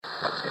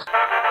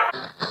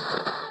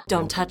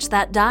Don't touch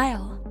that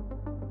dial.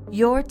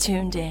 You're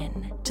tuned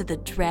in to the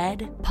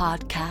Dread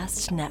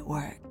Podcast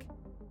Network.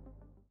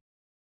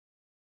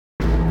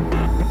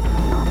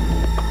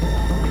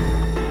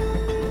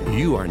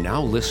 You are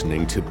now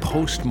listening to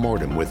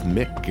Postmortem with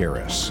Mick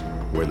Garris,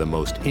 where the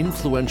most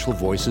influential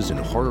voices in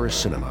horror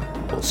cinema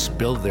will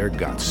spill their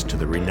guts to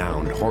the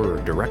renowned horror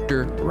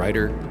director,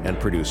 writer, and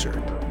producer.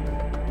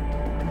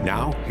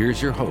 Now,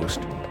 here's your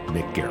host,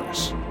 Mick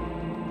Garris.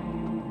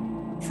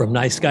 From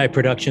Nice Guy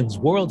Productions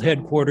world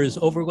headquarters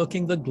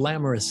overlooking the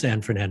glamorous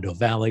San Fernando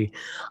Valley,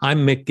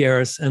 I'm Mick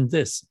Garris, and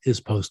this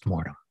is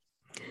Postmortem.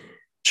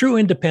 True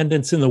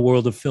independence in the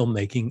world of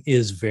filmmaking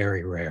is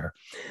very rare.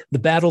 The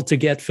battle to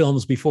get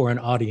films before an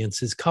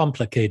audience is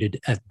complicated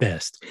at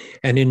best,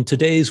 and in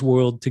today's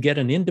world, to get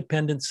an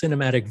independent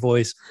cinematic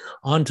voice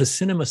onto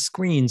cinema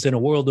screens in a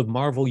world of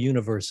Marvel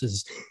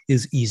universes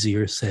is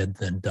easier said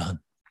than done.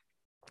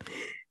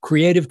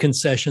 Creative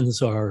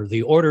concessions are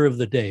the order of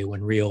the day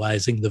when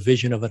realizing the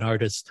vision of an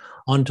artist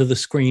onto the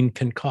screen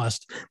can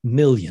cost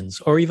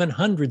millions or even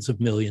hundreds of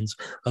millions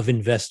of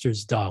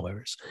investors'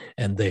 dollars,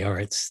 and they are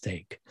at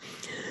stake.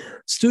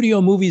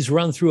 Studio movies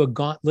run through a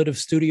gauntlet of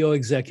studio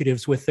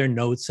executives with their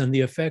notes, and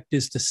the effect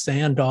is to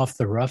sand off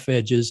the rough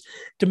edges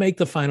to make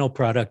the final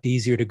product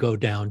easier to go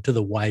down to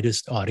the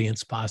widest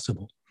audience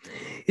possible.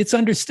 It's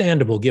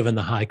understandable given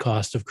the high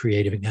cost of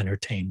creative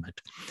entertainment.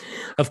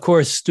 Of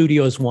course,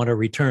 studios want a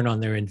return on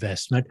their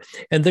investment,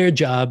 and their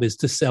job is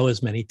to sell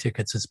as many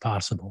tickets as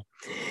possible.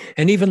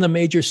 And even the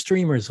major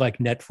streamers like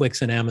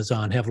Netflix and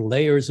Amazon have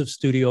layers of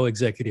studio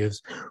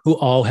executives who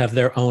all have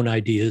their own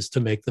ideas to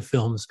make the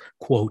films,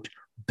 quote,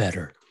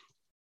 better.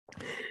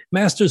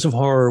 Masters of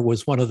Horror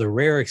was one of the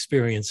rare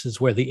experiences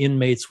where the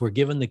inmates were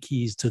given the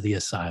keys to the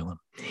asylum.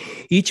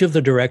 Each of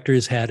the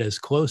directors had as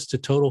close to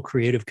total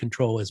creative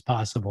control as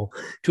possible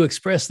to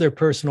express their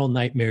personal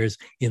nightmares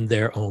in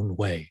their own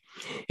way.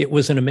 It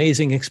was an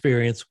amazing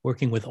experience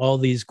working with all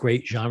these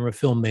great genre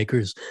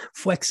filmmakers,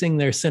 flexing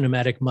their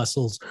cinematic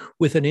muscles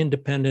with an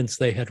independence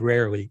they had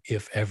rarely,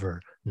 if ever,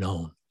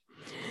 known.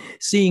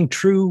 Seeing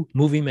true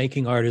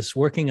movie-making artists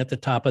working at the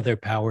top of their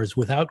powers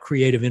without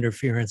creative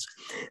interference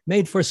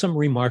made for some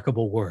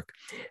remarkable work.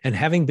 And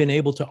having been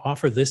able to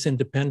offer this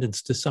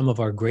independence to some of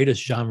our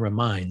greatest genre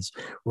minds,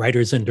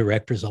 writers and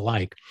directors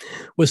alike,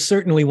 was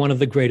certainly one of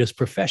the greatest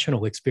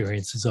professional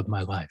experiences of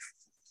my life.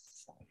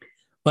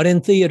 But in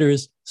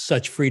theaters,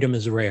 such freedom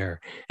is rare,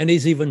 and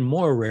is even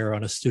more rare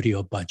on a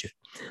studio budget.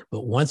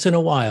 But once in a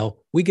while,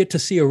 we get to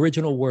see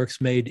original works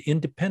made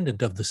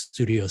independent of the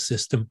studio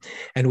system,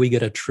 and we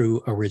get a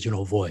true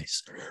original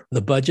voice.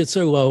 The budgets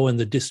are low and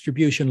the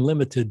distribution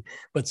limited,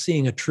 but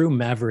seeing a true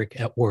maverick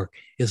at work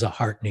is a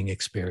heartening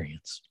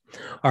experience.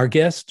 Our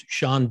guest,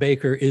 Sean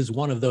Baker, is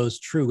one of those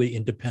truly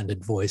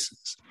independent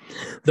voices.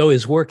 Though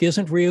his work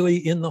isn't really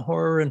in the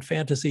horror and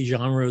fantasy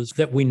genres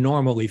that we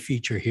normally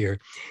feature here,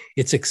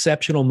 it's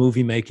exceptional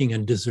movie making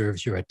and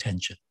deserves your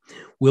attention.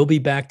 We'll be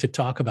back to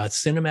talk about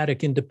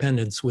cinematic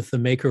independence with the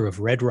maker of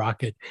Red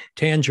Rocket,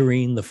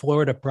 Tangerine, The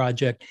Florida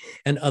Project,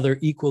 and other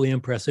equally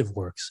impressive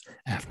works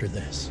after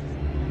this.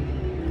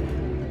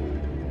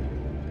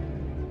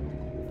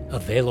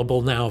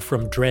 Available now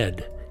from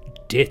Dread,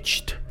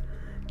 Ditched.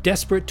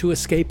 Desperate to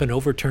escape an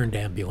overturned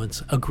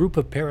ambulance, a group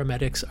of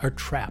paramedics are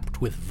trapped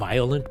with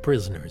violent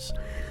prisoners.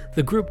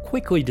 The group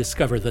quickly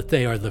discover that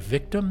they are the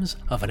victims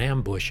of an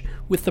ambush,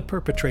 with the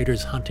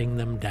perpetrators hunting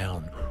them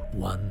down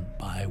one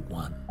by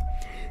one.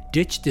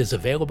 Ditched is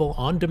available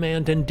on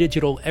demand and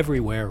digital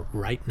everywhere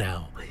right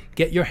now.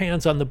 Get your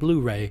hands on the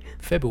Blu-ray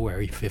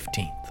February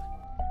 15th.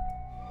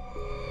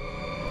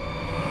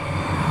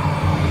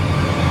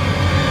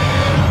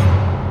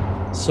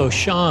 So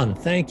Sean,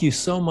 thank you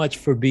so much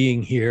for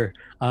being here.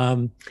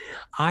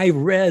 I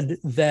read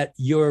that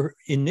your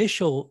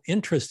initial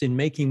interest in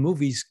making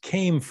movies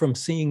came from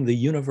seeing the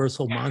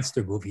Universal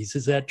monster movies.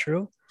 Is that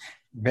true?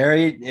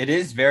 It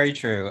is very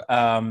true.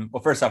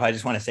 Well, first off, I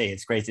just want to say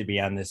it's great to be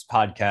on this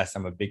podcast.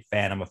 I'm a big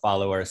fan. I'm a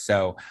follower.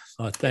 So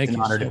it's an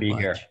honor to be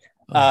here.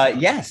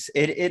 Yes,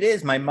 it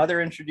is. My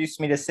mother introduced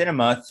me to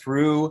cinema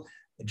through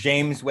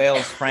James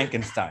Whale's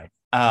Frankenstein.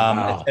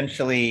 Wow.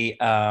 Essentially,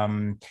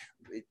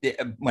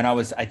 when I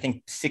was, I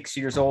think,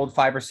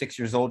 5 or 6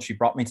 years old, she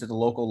brought me to the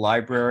local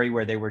library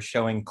where they were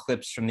showing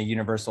clips from the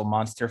Universal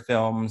monster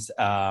films,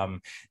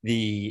 from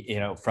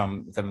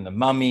the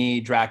Mummy,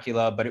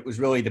 Dracula, but it was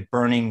really the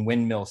burning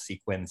windmill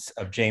sequence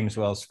of James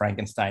Whale's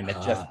Frankenstein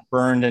that just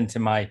burned into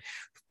my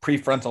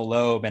prefrontal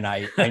lobe. And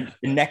the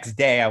next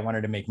day I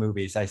wanted to make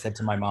movies. I said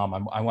to my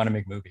mom, I want to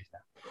make movies now.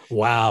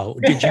 Wow.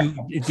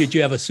 Did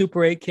you have a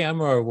Super 8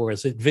 camera, or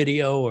was it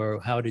video, or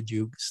how did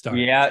you start?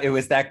 Yeah, it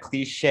was that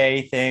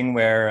cliche thing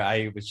where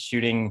I was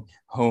shooting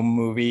home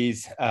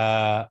movies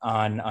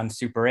on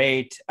Super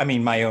 8. I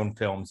mean, my own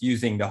films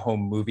using the home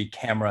movie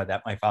camera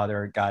that my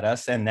father got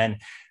us, and then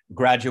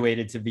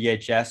graduated to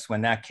VHS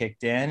when that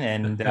kicked in.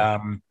 And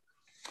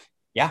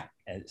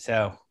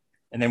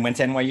and then went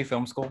to NYU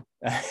Film School.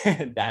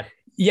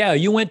 Yeah,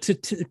 you went to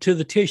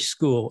the Tisch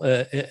School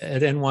at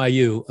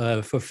NYU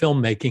for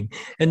filmmaking,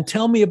 and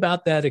tell me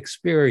about that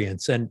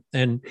experience and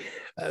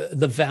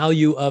the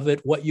value of it,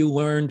 what you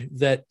learned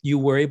that you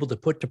were able to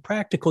put to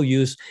practical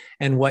use,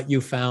 and what you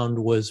found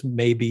was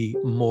maybe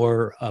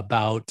more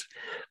about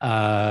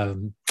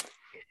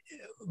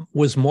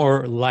was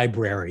more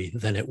library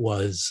than it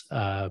was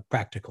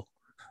practical.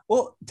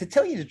 Well, to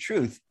tell you the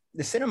truth,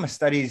 the cinema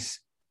studies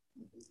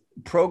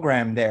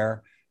program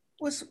there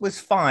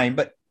was fine,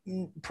 but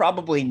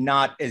probably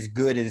not as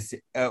good as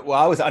well,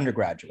 I was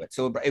undergraduate,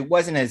 so it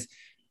wasn't as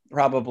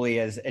probably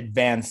as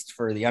advanced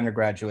for the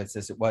undergraduates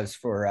as it was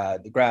for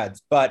the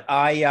grads. But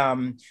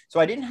so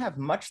I didn't have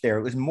much there.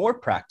 It was more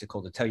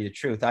practical, to tell you the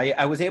truth.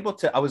 I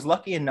was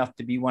lucky enough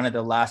to be one of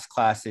the last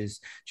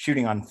classes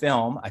shooting on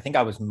film. I think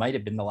might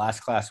have been the last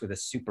class with a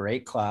Super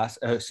 8 class,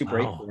 Super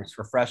 8 course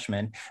for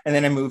freshmen. And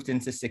then I moved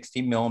into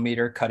 60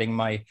 millimeter, cutting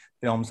my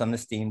films on the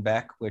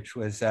Steenbeck, which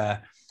was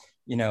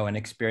an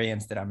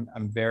experience that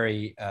I'm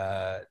very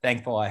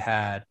thankful I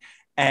had.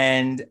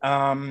 And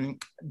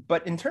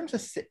but in terms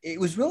of, it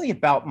was really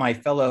about my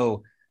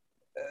fellow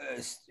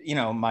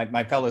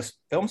my fellow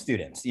film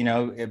students,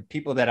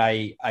 people that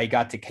I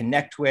got to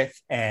connect with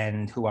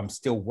and who I'm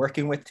still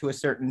working with to a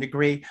certain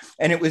degree.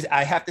 And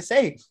I have to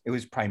say, it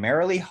was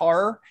primarily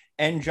horror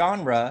and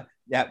genre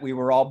that we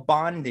were all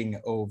bonding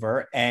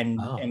over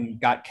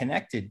and got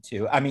connected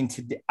to. I mean,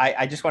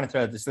 I just want to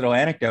throw this little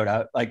anecdote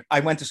out. Like, I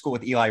went to school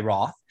with Eli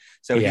Roth.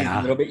 So he's a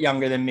little bit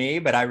younger than me,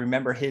 but I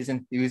remember his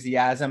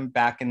enthusiasm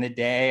back in the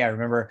day. I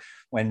remember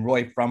when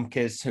Roy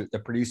Frumkes, the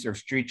producer of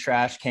Street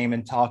Trash, came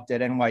and talked at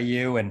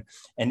NYU,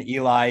 and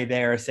Eli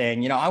there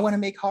saying, I want to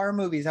make horror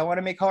movies. I want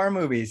to make horror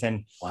movies.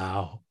 And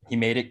wow, he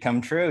made it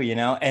come true,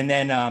 And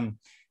then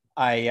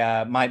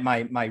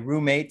my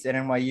roommate at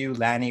NYU,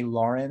 Lanny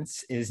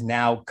Lawrence, is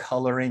now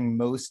coloring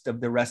most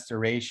of the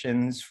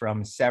restorations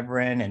from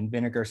Severin and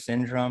Vinegar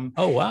Syndrome.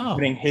 Oh, wow.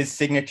 Putting his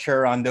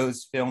signature on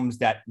those films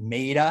that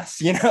made us,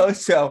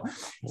 So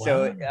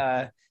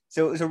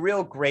it was a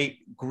real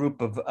great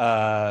group of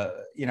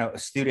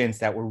students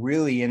that were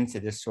really into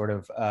this sort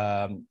of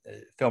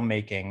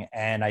filmmaking,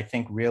 and I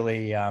think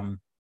really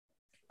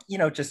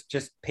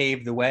just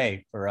paved the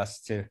way for us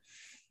to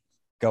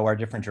go our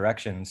different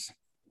directions.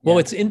 Well,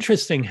 it's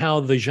interesting how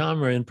the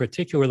genre, in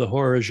particular the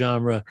horror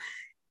genre,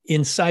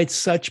 incites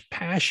such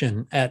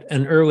passion at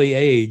an early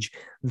age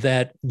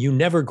that you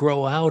never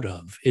grow out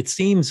of. It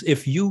seems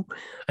if you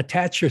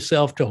attach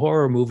yourself to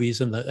horror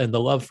movies and the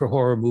love for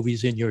horror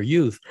movies in your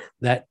youth,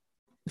 that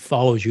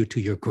follows you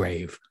to your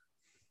grave.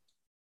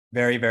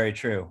 Very, very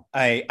true.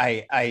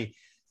 I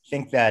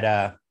think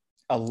that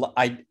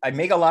I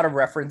make a lot of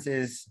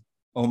references,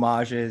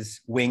 homages,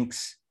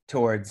 winks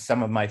towards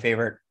some of my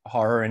favorite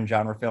horror and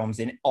genre films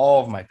in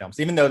all of my films,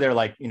 even though they're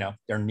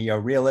they're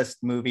neo-realist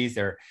movies,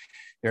 they're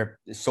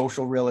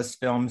social realist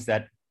films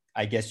that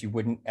I guess you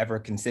wouldn't ever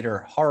consider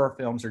horror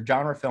films or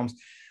genre films.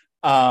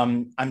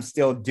 I'm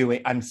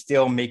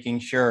still making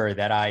sure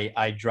that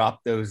I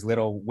drop those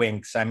little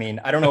winks. I mean,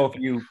 I don't know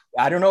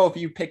if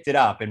you picked it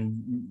up,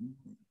 and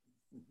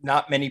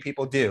not many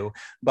people do,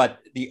 but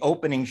the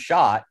opening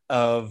shot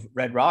of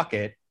Red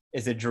Rocket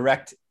is a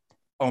direct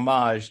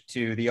homage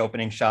to the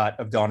opening shot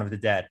of Dawn of the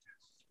Dead.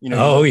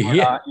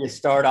 You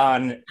start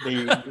on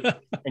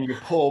and you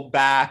pull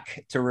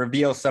back to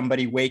reveal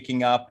somebody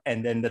waking up,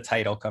 and then the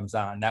title comes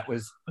on. That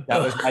was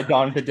my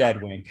Dawn of the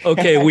Dead wink.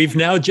 Okay, we've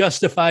now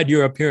justified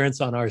your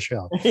appearance on our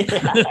show.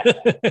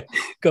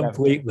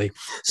 Completely.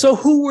 So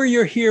who were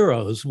your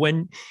heroes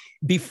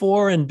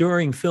before and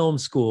during film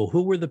school?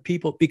 Who were the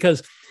people?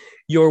 Because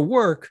your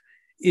work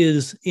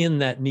is in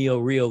that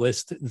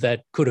neo-realist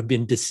that could have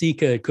been De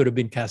Sica, it could have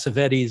been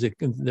Cassavetes,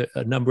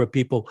 a number of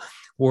people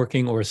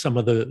working, or some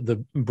of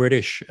the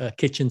British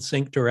kitchen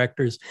sink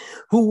directors.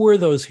 Who were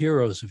those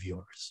heroes of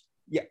yours?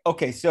 Yeah.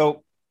 Okay.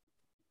 So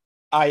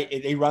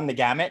they run the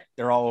gamut.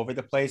 They're all over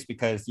the place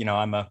because,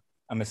 I'm a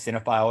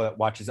cinephile that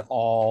watches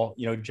all,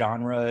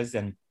 genres.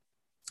 And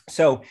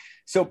so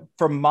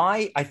for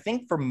my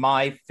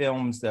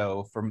films,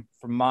 though, for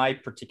my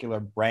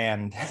particular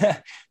brand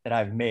that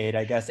I've made,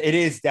 I guess it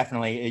is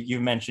definitely,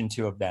 you mentioned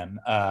two of them,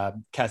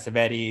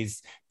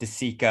 Cassavetes, De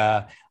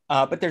Sica,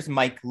 but there's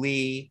Mike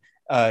Leigh,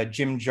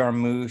 Jim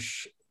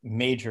Jarmusch,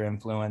 major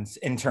influence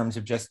in terms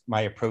of just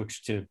my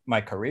approach to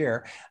my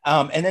career.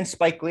 And then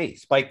Spike Lee.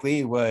 Spike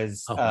Lee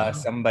was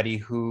somebody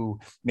who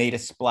made a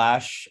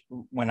splash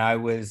when I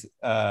was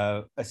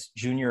a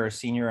junior or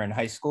senior in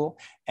high school.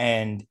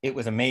 And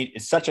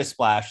it's such a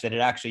splash that it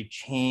actually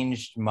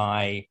changed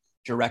my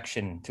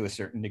direction to a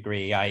certain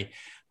degree. I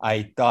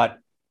thought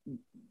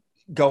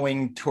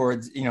moving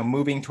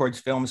towards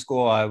film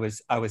school, I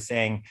was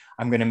saying,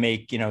 I'm going to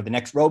make, the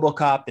next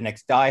RoboCop, the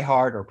next Die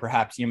Hard, or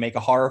perhaps make a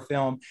horror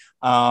film.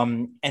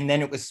 And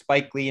then it was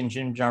Spike Lee and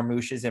Jim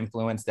Jarmusch's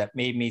influence that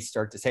made me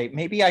start to say,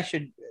 maybe I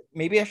should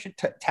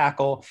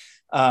tackle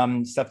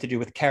stuff to do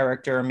with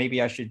character. Maybe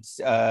I should,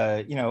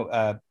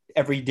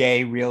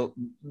 everyday real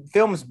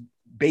films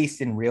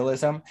based in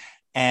realism.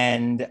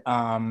 And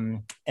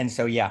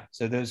so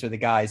those are the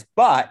guys.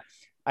 But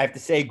I have to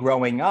say,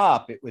 growing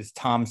up, it was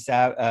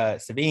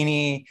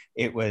Savini,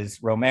 it was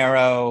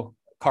Romero,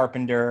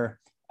 Carpenter.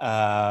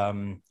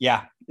 That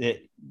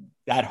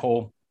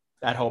whole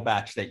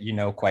batch that you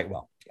know quite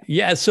well.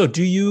 Yeah. So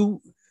do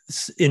you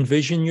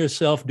envision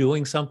yourself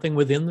doing something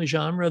within the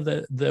genre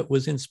that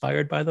was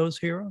inspired by those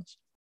heroes?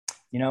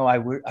 You know, I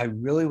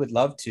really would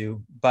love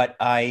to, but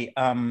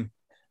I'm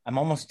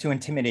almost too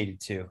intimidated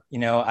to. You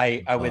know,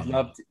 I would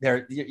love to,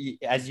 there,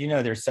 as you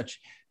know, there's such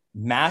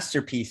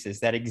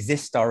masterpieces that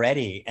exist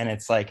already, and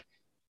it's like,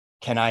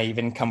 can I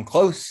even come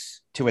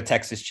close to a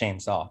Texas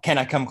Chainsaw? Can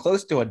I come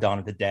close to a Dawn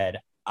of the Dead?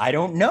 I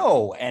don't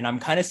know, and I'm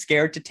kind of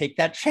scared to take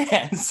that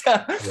chance.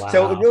 Wow.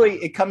 So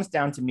it comes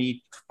down to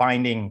me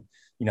finding,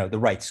 you know, the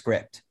right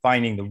script,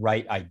 finding the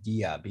right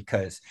idea,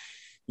 because,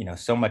 you know,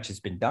 so much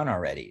has been done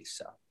already.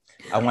 So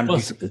I want to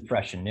do something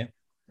fresh and new.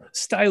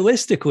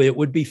 Stylistically, it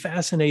would be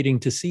fascinating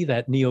to see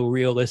that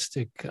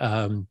neo-realistic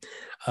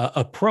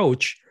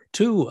approach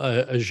to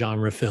a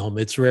genre film.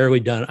 It's rarely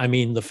done. I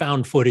mean, the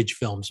found footage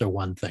films are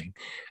one thing,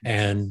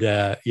 and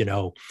you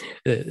know,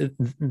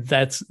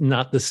 that's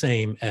not the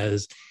same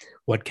as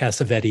what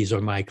Cassavetes or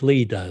Mike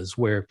Leigh does,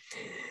 where,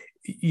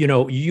 you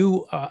know,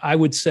 I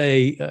would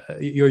say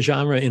your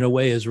genre in a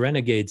way is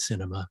renegade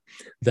cinema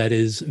that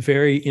is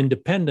very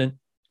independent,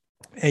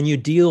 and you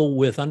deal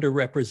with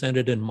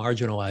underrepresented and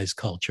marginalized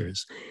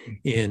cultures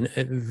in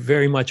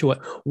very much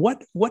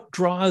what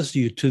draws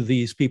you to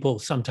these people.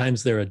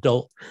 Sometimes they're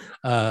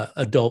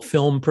adult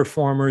film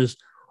performers,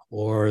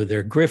 or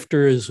they're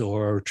grifters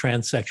or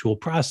transsexual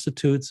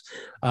prostitutes.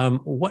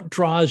 What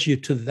draws you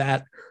to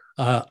that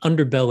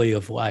underbelly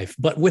of life,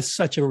 but with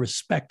such a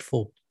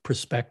respectful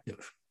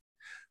perspective?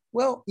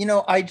 Well, you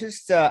know, I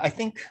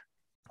think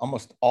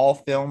almost all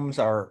films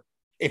are,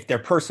 if they're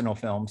personal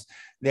films,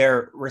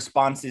 they're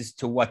responses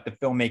to what the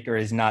filmmaker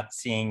is not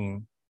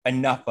seeing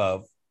enough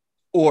of,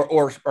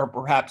 or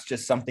perhaps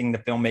just something the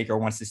filmmaker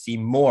wants to see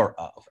more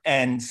of.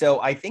 And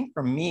so I think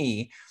for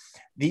me,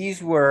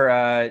 these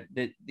were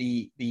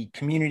the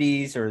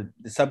communities or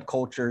the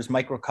subcultures,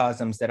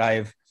 microcosms that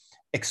I've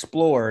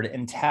explored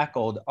and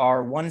tackled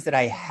are ones that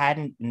I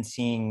hadn't been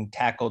seeing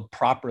tackled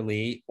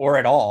properly or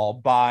at all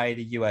by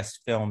the US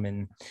film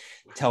and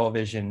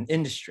television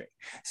industry.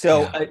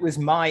 So it was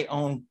my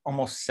own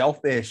almost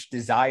selfish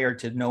desire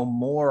to know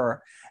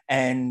more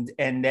and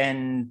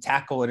then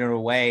tackle it in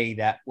a way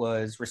that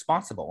was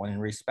responsible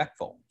and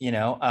respectful, you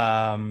know.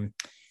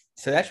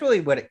 So that's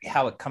really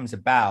how it comes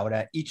about.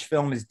 Each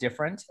film is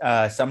different.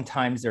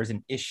 Sometimes there's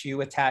an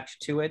issue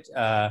attached to it.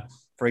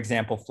 For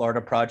example,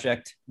 Florida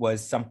Project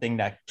was something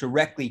that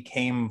directly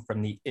came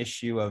from the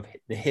issue of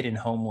the hidden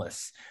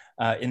homeless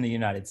in the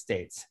United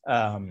States.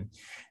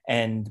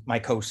 And my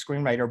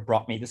co-screenwriter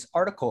brought me this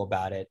article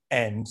about it.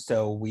 And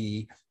so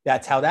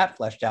that's how that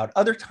fleshed out.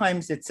 Other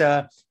times it's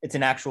an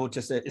actual,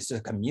 it's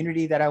a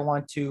community that I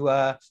want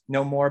to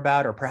know more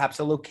about, or perhaps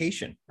a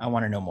location I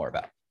want to know more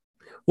about.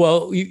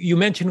 Well, you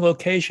mentioned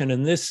location,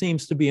 and this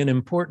seems to be an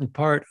important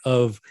part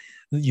of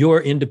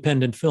your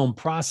independent film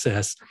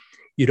process.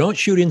 You don't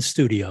shoot in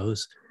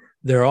studios.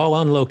 They're all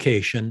on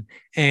location.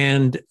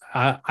 And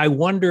I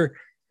wonder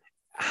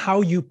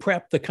how you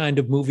prep the kind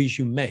of movies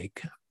you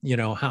make, you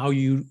know, how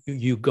you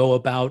go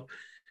about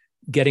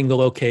getting the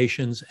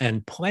locations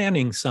and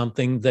planning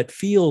something that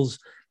feels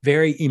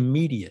very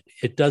immediate.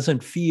 It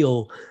doesn't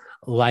feel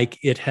like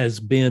it has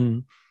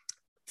been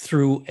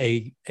through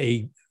a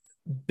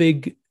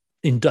big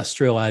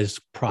industrialized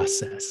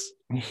process.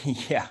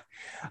 Yeah.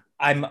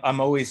 I'm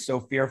always so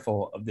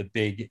fearful of the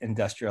big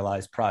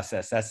industrialized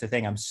process. That's the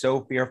thing. I'm so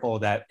fearful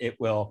that it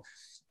will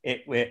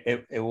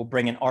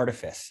bring an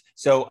artifice.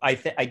 So I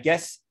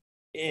guess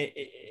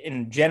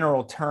in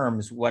general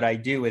terms, what I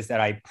do is that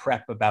I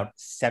prep about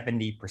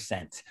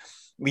 70%,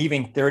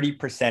 leaving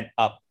 30%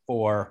 up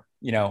for,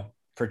 you know,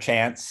 for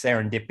chance,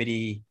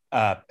 serendipity,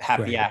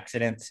 happy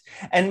accidents.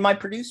 And my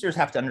producers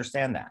have to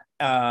understand that.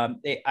 And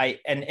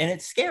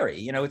it's scary,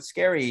 you know, it's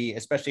scary,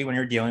 especially when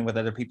you're dealing with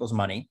other people's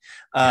money,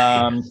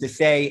 to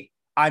say,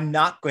 I'm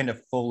not going to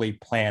fully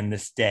plan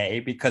this day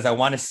because I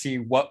want to see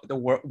what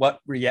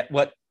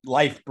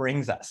life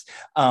brings us.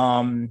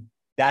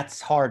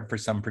 That's hard for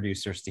some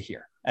producers to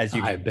hear, as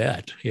you I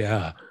bet.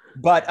 Yeah.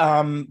 But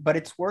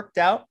it's worked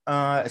out,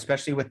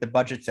 especially with the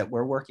budgets that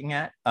we're working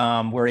at.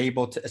 We're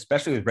able to,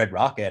 especially with Red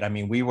Rocket. I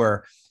mean, we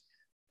were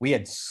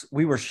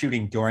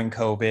shooting during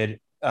COVID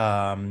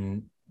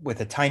with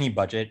a tiny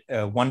budget,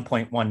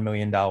 $1.1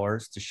 million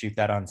to shoot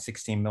that on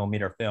 16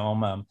 millimeter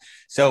film.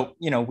 So,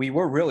 you know, we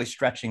were really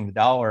stretching the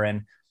dollar,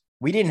 and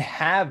we didn't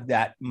have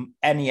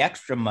any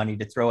extra money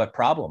to throw at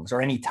problems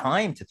or any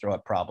time to throw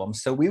at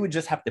problems. So we would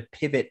just have to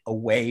pivot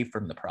away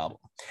from the problem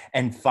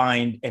and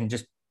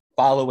just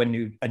follow a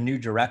new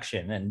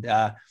direction.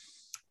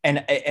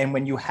 And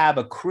when you have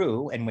a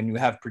crew and when you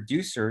have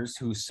producers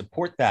who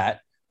support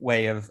that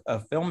way of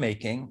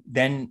filmmaking,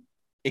 then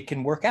it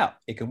can work out.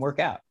 It can work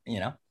out, you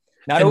know,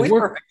 not always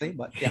perfectly,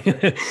 but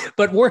yeah.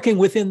 But working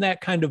within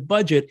that kind of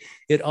budget,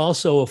 it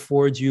also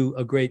affords you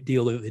a great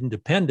deal of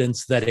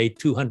independence that a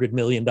 $200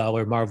 million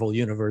Marvel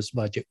Universe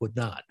budget would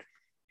not.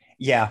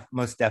 Yeah,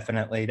 most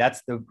definitely.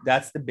 That's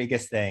the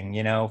biggest thing.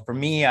 For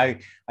me, I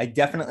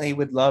definitely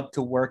would love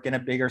to work in a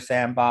bigger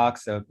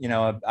sandbox. So,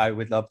 I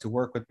would love to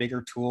work with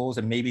bigger tools,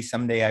 and maybe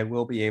someday I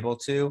will be able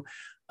to.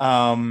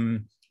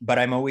 But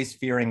I'm always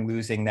fearing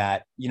losing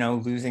that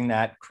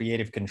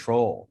creative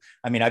control.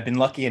 I mean, I've been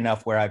lucky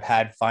enough where I've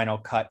had final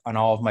cut on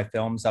all of my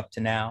films up to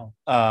now.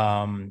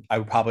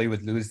 I probably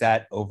would lose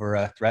that over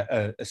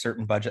a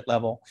certain budget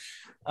level.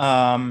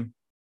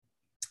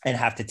 And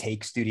have to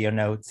take studio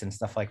notes and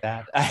stuff like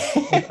that.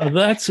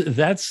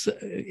 That's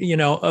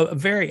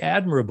very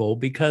admirable,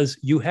 because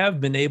you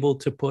have been able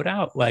to put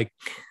out like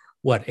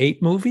what,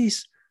 8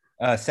 movies?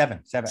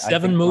 Seven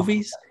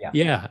movies.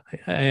 Yeah.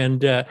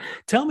 And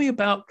tell me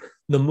about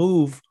the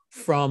move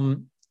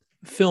from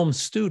film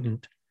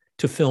student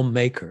to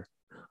filmmaker,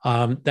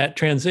 that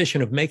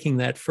transition of making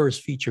that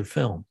first feature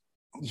film.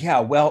 Yeah,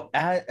 well,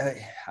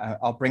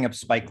 I'll bring up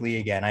Spike Lee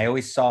again. I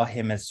always saw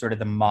him as sort of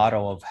the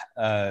model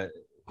of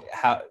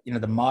how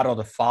the model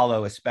to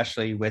follow,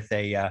 especially with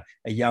a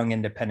young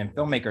independent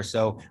filmmaker.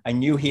 So I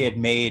knew he had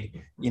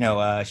made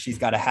She's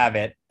Gotta Have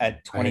It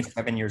at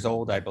 27 years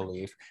old, I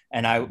believe,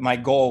 and my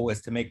goal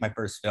was to make my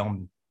first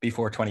film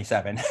before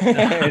 27.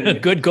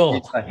 Good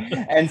goal.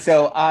 And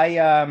so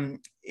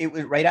it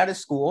was right out of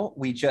school.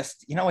 I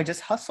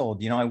just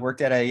hustled. I worked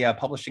at a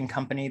publishing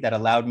company that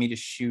allowed me to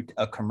shoot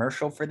a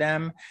commercial for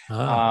them.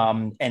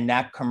 And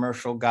that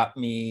commercial got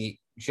me,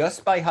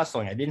 just by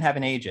hustling. I didn't have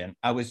an agent.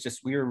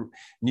 We were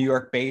New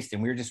York based,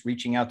 and we were just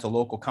reaching out to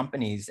local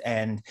companies,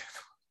 and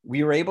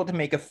we were able to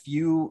make a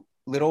few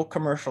little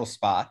commercial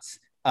spots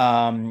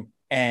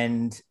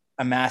and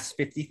amass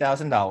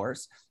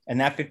 $50,000. And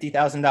that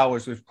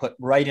 $50,000 was put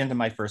right into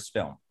my first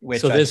film.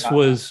 So this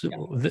was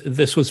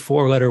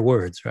 4-letter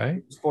words,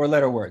 right?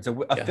 4-letter words.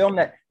 A film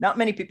that not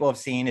many people have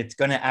seen. It's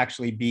going to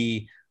actually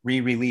be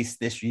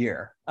re-released this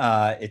year.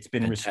 It's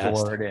been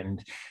restored,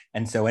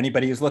 and so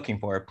anybody who's looking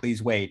for it,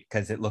 please wait,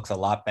 because it looks a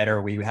lot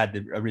better. We had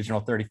the original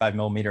 35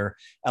 millimeter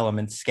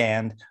elements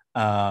scanned,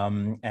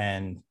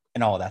 and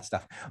all of that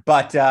stuff.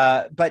 But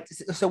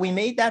so we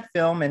made that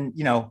film, and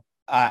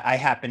I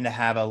happen to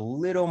have a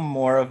little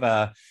more of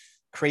a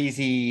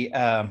crazy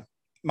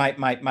my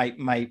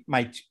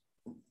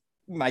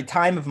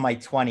time of my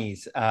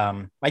 20s.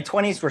 My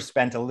 20s were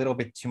spent a little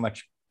bit too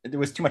much. There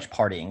was too much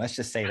partying. Let's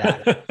just say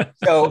that.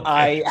 So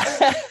I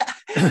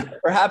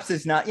perhaps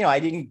it's not, I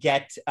didn't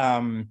get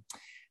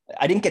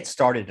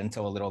started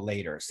until a little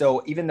later.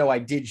 So even though I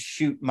did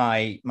shoot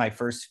my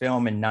first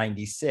film in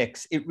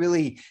 96, it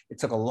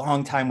took a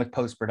long time with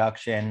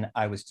post-production.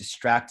 I was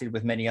distracted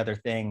with many other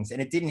things,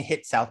 and it didn't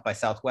hit South by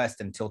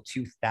Southwest until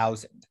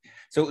 2000.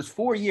 So it was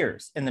 4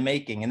 years in the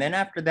making. And then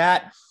after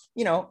that,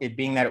 it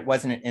being that it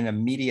wasn't an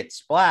immediate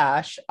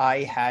splash, I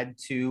had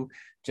to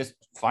just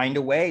find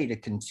a way to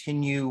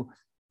continue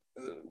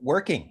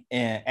working.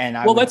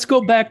 Let's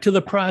go back to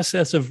the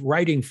process of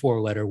writing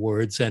 4-letter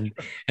words and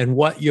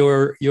what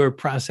your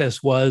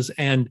process was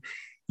and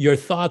your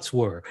thoughts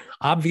were.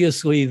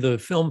 Obviously, the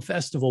film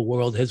festival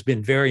world has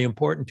been very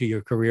important to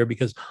your career,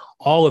 because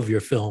all of your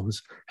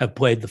films have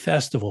played the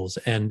festivals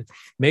and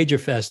major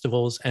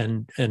festivals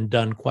and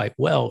done quite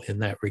well in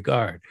that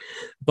regard.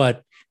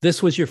 But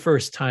this was your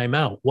first time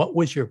out. What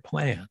was your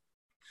plan?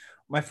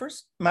 My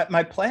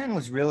plan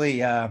was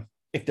really,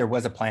 if there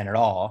was a plan at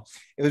all,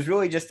 it was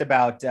really just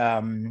about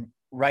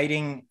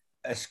writing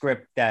a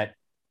script that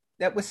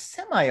was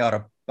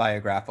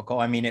semi-autobiographical.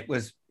 I mean,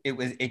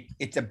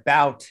 it's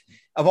about,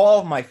 of all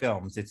of my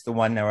films, it's the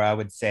one where I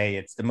would say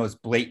it's the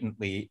most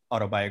blatantly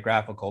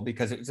autobiographical,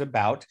 because it was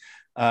about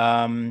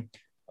a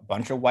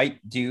bunch of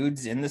white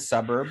dudes in the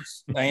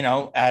suburbs,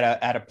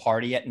 at a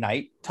party at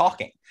night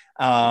talking.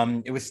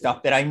 It was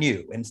stuff that I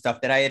knew and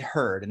stuff that I had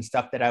heard and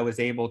stuff that I was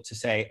able to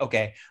say,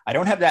 okay, I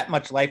don't have that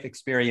much life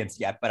experience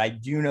yet, but I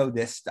do know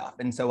this stuff.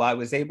 And so I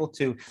was able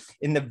to,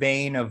 in the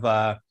vein of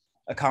a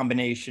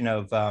combination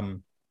of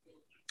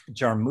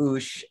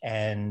Jarmusch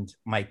and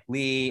Mike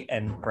Lee,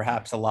 and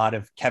perhaps a lot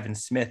of Kevin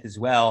Smith as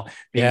well.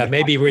 Yeah,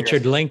 maybe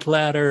Richard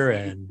Linklater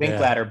and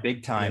Linklater,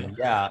 big time.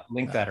 Yeah,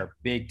 Linklater,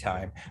 big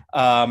time.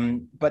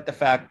 But the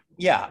fact,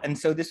 and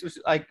so this was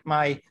like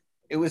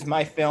it was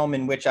my film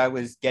in which I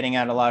was getting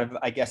out a lot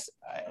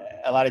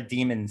of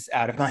demons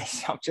out of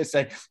myself. Just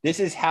like,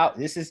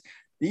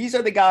 these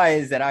are the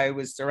guys that I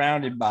was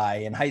surrounded by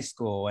in high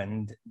school,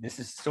 and this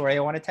is the story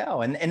I want to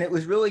tell. And it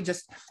was really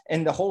just,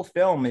 and the whole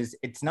film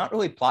it's not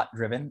really plot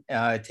driven.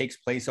 It takes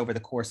place over the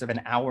course of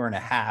an hour and a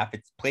half.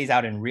 It plays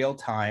out in real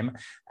time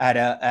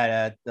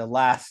at the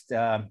last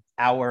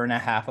hour and a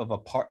half of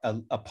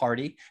a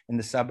party in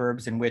the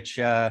suburbs, in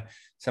which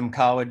some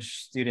college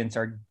students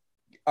are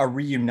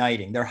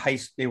reuniting. They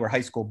were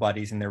high school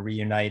buddies, and they're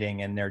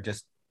reuniting, and they're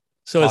just.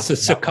 So it's a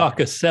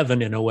Secaucus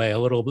 7 in a way, a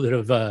little bit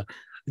of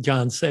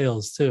John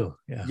Sayles too.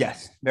 Yeah.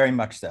 Yes, very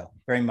much so.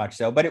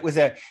 But it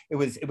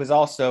was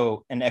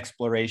also an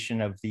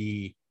exploration of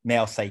the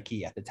male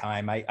psyche at the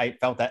time. I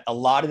felt that a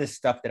lot of the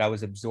stuff that I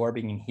was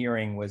absorbing and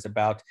hearing was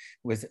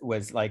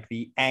like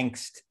the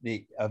angst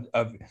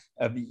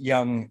of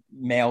young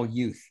male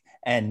youth.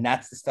 And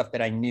that's the stuff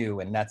that I knew.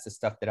 And that's the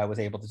stuff that I was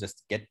able to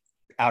just get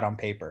out on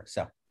paper.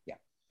 So, yeah.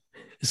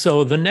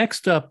 So the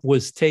next up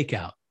was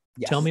Takeout.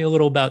 Yes. Tell me a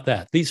little about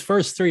that. These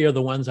first three are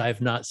the ones I have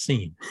not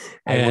seen,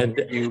 and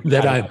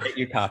I'll get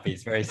you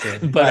copies very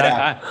soon.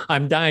 But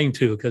I'm dying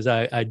to, because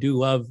I do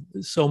love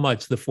so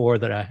much the four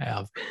that I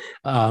have.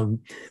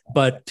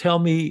 But tell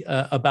me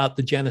about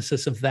the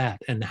genesis of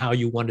that and how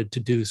you wanted to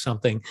do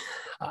something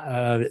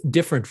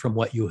different from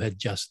what you had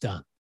just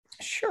done.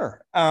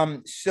 Sure.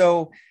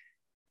 So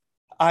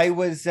I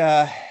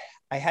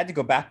had to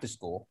go back to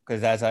school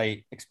because, as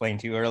I explained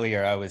to you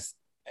earlier,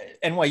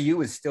 NYU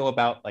was still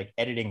about like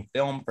editing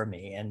film for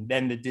me, and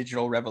then the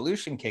digital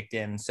revolution kicked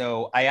in.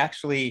 So I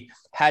actually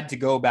had to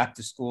go back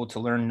to school to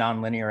learn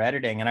nonlinear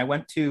editing, and I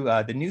went to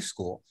the New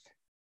School,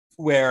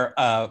 where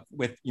I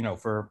would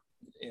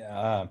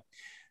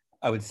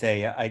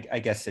say I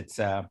guess it's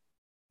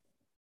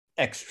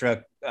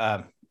extra.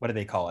 What do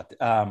they call it?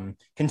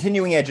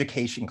 Continuing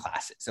education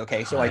classes.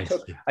 Okay, so I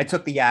took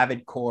the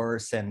AVID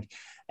course, and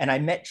I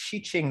met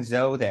Xiqing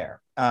Zhou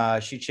there.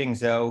 Xiqing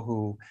Zhou,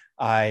 who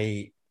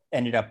I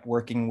ended up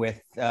working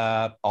with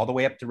all the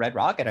way up to Red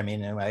Rocket. I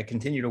mean, I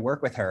continue to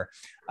work with her.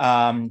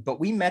 But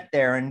we met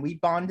there and we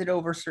bonded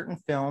over certain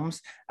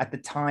films. At the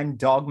time,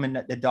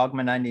 the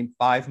Dogma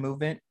 95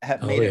 movement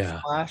had made a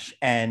splash.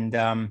 And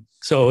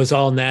so it was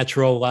all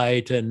natural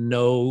light and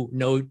no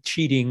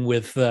cheating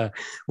with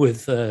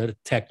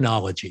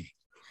technology.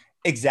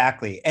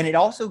 Exactly. And it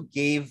also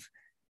gave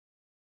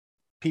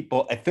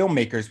people,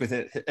 filmmakers with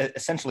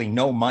essentially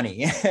no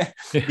money,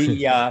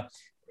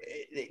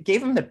 it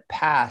gave them the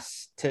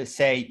pass to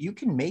say, you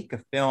can make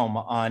a film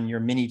on your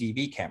mini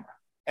DV camera,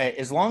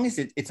 as long as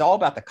it's all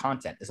about the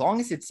content, as long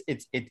as it's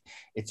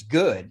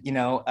good,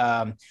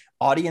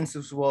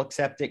 audiences will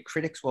accept it,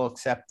 critics will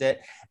accept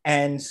it.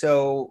 And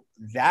so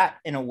that,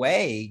 in a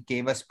way,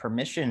 gave us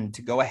permission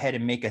to go ahead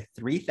and make a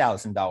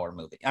 $3,000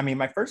 movie. I mean,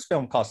 my first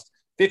film cost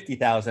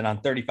 $50,000 on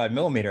 35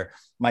 millimeter.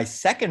 My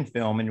second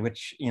film, in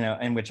which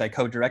I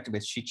co-directed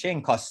with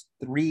Xiqing, cost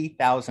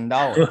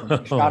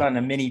 $3,000. Shot on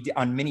mini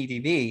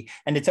DV,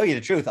 and to tell you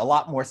the truth, a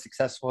lot more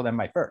successful than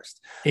my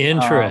first.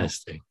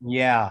 Interesting.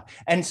 Yeah,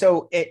 and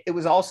so it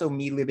was also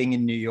me living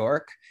in New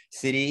York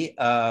City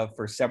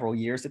for several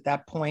years at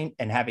that point,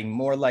 and having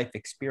more life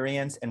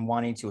experience and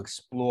wanting to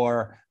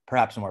explore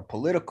perhaps more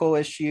political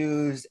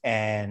issues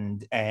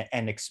and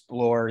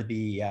explore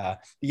the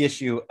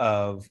issue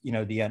of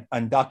the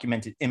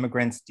undocumented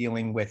immigrants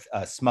dealing with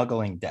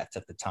smuggling debts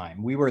at the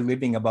time. We were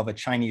living above a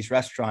Chinese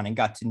restaurant and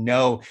got to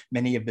know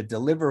many of the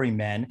delivery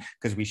men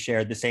because we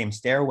shared the same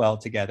stairwell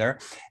together,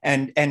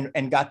 and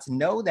got to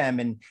know them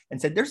and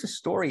said, there's a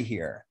story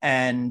here.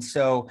 And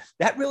so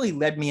that really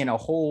led me in a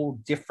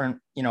whole different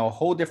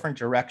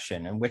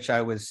direction, in which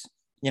I was,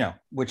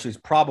 which is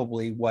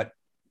probably what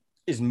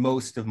is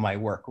most of my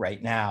work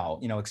right now,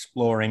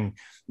 exploring,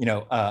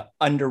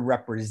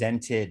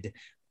 underrepresented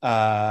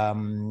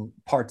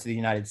parts of the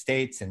United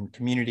States and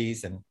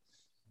communities. And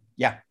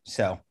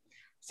so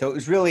it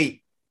was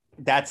really,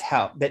 that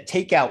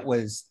Takeout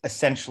was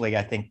essentially,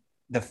 I think,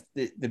 the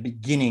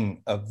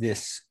beginning of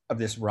this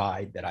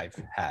ride that I've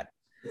had.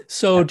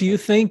 So do you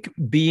think,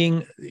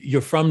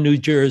 you're from New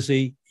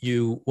Jersey,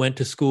 you went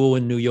to school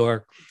in New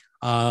York,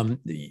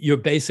 you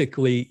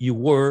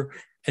were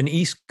an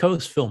East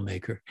Coast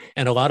filmmaker,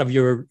 and a lot of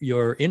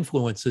your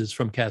influences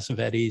from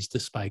Cassavetes to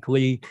Spike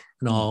Lee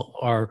and all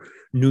are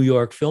New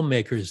York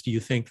filmmakers. Do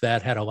you think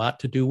that had a lot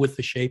to do with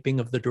the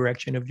shaping of the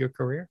direction of your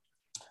career?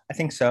 I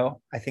think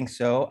so.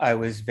 I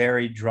was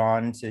very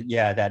drawn to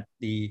that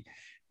the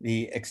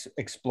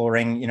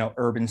exploring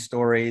urban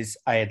stories.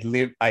 I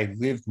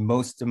lived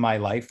most of my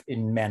life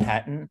in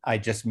Manhattan. I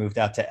just moved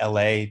out to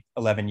LA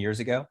 11 years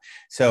ago,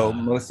 so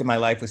most of my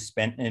life was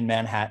spent in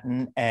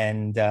Manhattan,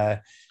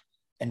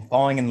 and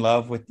falling in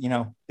love with,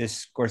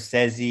 this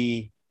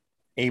Scorsese,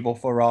 Abel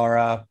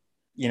Ferrara,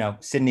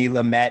 Sidney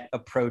Lumet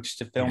approach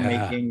to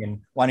filmmaking,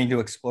 and wanting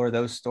to explore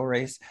those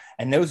stories.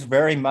 And those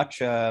very much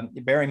had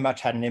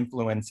an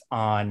influence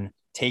on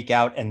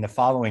Takeout and the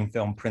following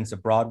film, Prince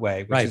of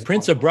Broadway.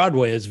 Prince of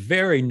Broadway is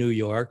very New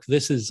York.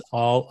 This is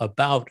all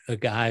about a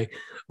guy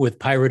with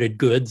pirated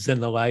goods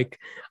and the like,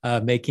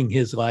 making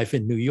his life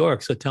in New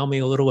York. So tell me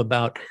a little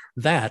about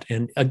that.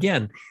 And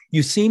again,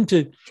 you seem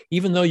to,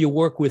 even though you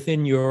work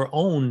within your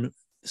own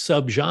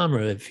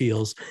subgenre, it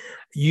feels,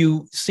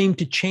 you seem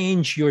to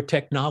change your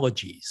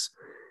technologies.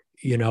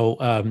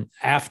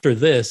 After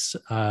this,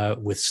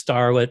 with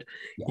Starlet,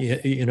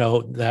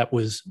 that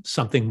was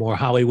something more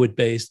Hollywood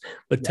based.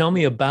 But tell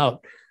me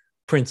about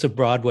Prince of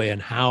Broadway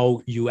and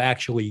how you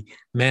actually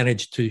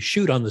managed to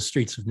shoot on the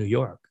streets of New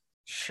York.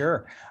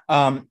 Sure.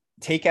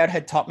 Takeout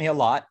had taught me a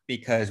lot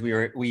because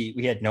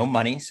we had no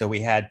money, so we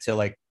had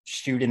to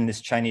shoot in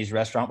this Chinese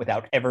restaurant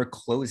without ever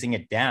closing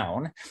it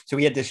down. So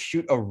we had to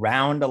shoot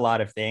around a lot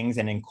of things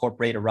and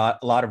incorporate a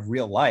lot of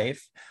real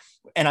life.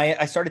 And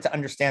I started to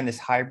understand this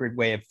hybrid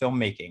way of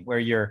filmmaking where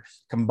you're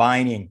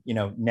combining,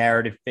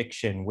 narrative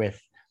fiction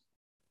with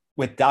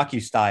with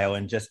docu-style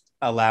and just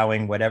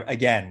allowing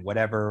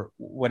whatever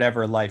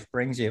life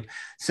brings you.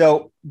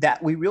 So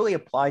that we really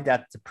applied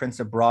that to Prince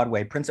of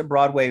Broadway. Prince of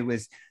Broadway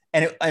was,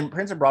 and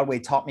Prince of Broadway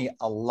taught me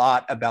a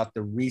lot about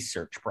the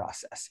research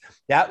process.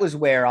 That was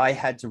where I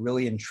had to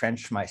really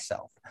entrench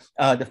myself.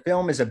 The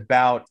film is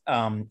about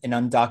an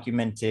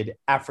undocumented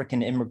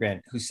African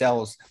immigrant who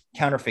sells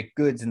counterfeit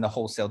goods in the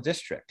wholesale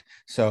district.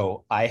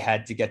 So I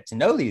had to get to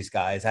know these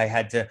guys. I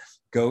had to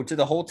go to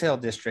the wholesale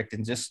district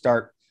and just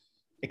start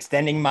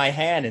extending my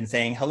hand and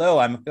saying, hello,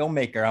 I'm a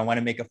filmmaker. I want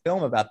to make a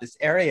film about this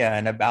area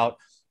and about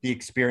the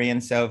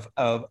experience of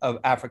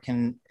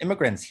African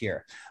immigrants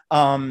here.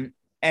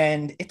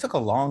 And it took a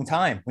long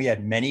time. We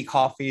had many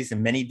coffees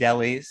and many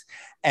delis.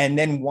 And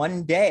then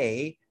one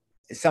day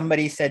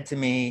somebody said to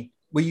me,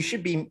 well, you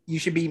should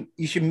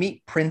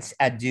meet Prince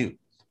Adu.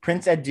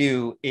 Prince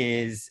Adu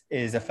is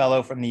a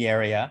fellow from the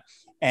area.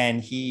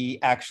 And he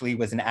actually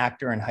was an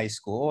actor in high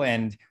school,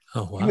 and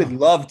he would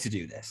love to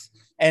do this.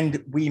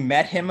 And we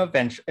met him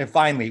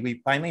eventually.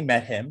 We finally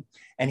met him.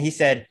 And he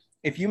said,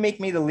 if you make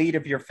me the lead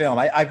of your film,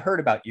 I've heard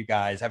about you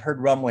guys. I've heard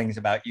rumblings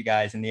about you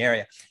guys in the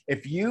area.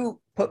 If you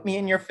put me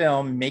in your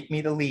film, make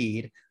me the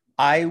lead,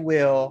 I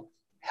will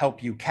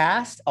help you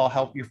cast. I'll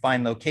help you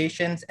find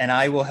locations, and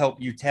I will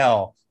help you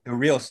tell the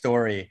real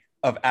story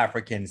of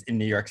Africans in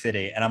New York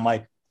City. And I'm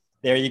like,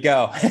 there you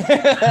go.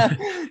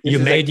 You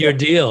made your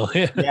deal.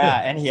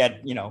 Yeah. And he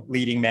had,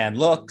 leading man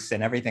looks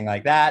and everything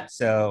like that.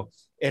 So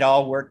it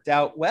all worked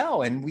out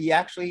well. And we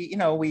actually,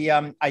 I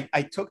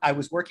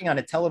was working on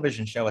a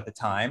television show at the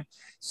time.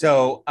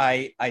 So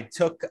I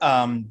took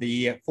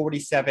the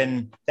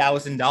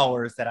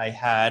 $47,000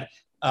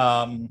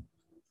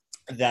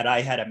 that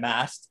I had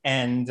amassed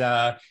and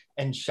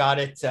shot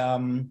it.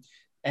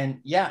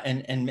 And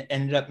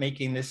ended up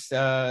making this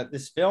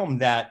film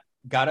that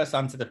got us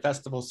onto the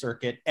festival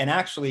circuit and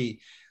actually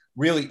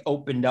really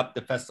opened up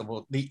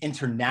the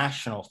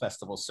international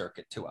festival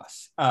circuit to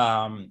us.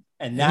 And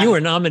you were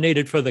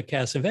nominated for the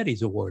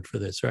Cassavetes Award for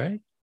this, right?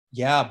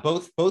 Yeah,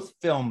 both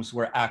films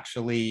were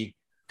actually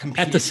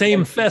at the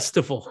same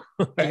festival,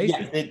 right?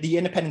 Yeah, the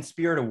Independent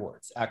Spirit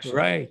Awards, actually.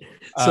 Right.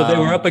 So they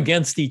were up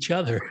against each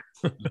other.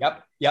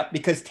 Yep.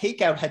 Because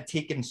Takeout had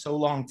taken so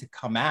long to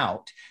come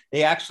out.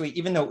 They actually,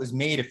 even though it was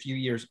made a few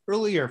years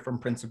earlier from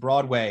Prince of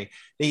Broadway,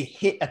 they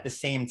hit at the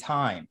same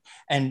time.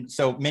 And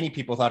so many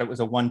people thought it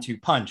was a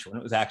 1-2 punch when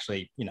it was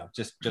actually,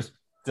 just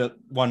the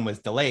one was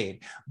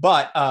delayed.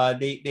 But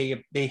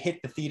they hit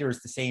the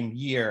theaters the same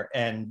year.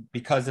 And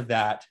because of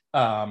that,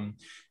 I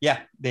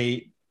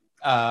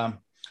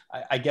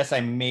guess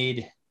I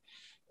made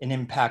an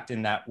impact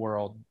in that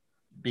world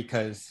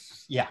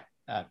because,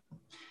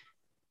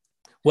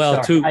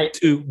 well,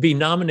 to be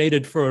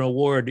nominated for an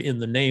award in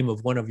the name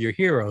of one of your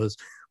heroes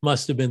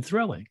must have been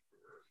thrilling.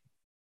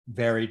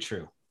 Very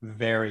true.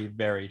 Very,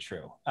 very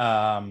true.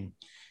 Cassavetes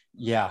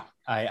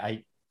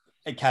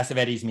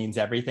means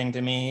everything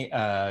to me.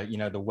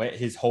 The way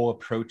his whole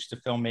approach to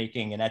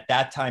filmmaking, and at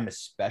that time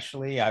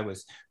especially, I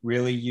was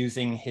really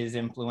using his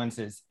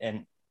influences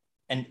and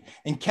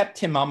kept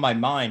him on my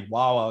mind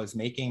while I was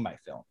making my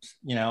films.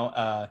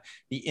 The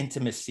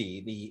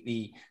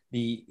intimacy,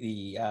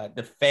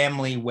 the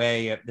family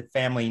way, the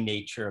family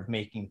nature of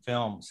making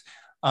films,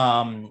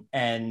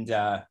 and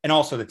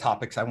also the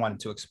topics I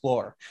wanted to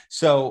explore.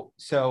 So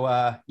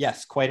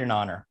yes, quite an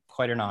honor.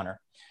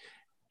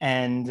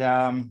 And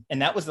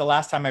that was the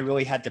last time I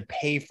really had to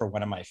pay for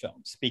one of my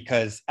films,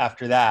 because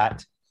after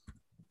that,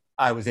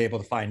 I was able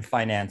to find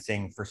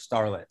financing for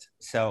Starlet.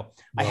 So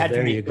I had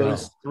to make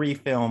those 3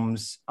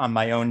 films on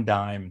my own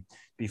dime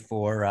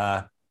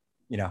before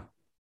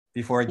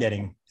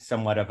getting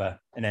somewhat of an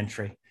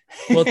entry.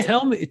 Well,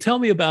 tell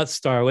me about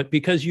Starlet,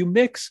 because you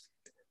mix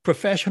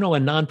professional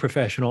and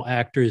non-professional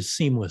actors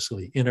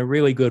seamlessly in a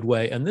really good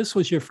way. And this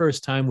was your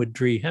first time with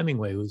Dree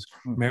Hemingway, who's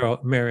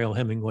Mariel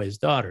Hemingway's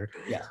daughter.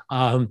 Yeah.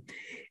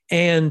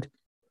 And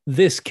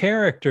this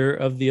character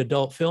of the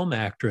adult film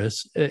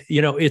actress,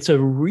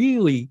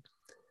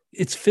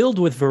 it's filled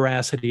with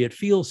veracity. It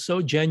feels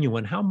so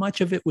genuine. How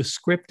much of it was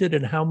scripted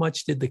and how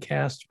much did the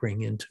cast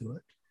bring into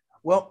it?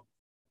 Well,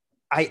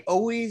 I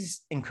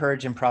always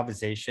encourage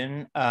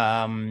improvisation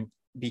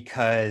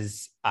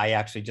because I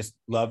actually just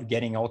love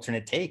getting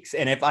alternate takes.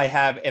 And if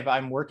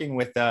I'm working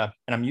with, and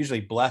I'm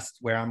usually blessed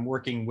where I'm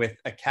working with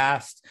a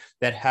cast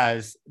that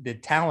has the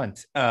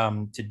talent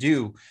to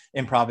do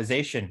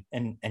improvisation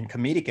and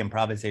comedic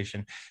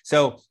improvisation.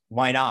 So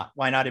why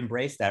not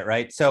embrace that,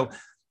 right? So,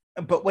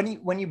 but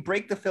when you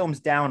break the films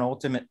down,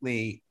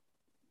 ultimately,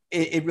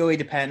 it really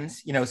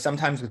depends.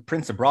 Sometimes with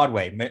Prince of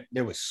Broadway,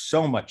 there was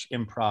so much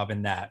improv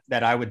in that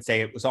I would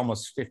say it was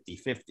almost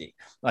 50-50.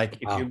 Like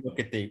if you look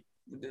at the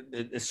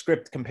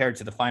script compared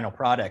to the final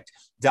product,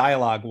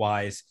 dialogue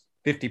wise,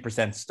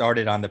 50%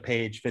 started on the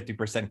page,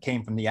 50%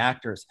 came from the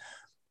actors.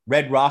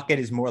 Red Rocket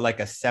is more like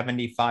a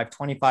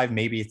 75-25,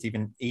 maybe it's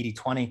even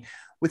 80-20.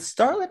 With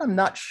Starlet, I'm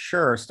not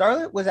sure.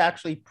 Starlet was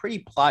actually pretty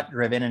plot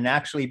driven, and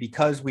actually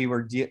because we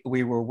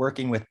were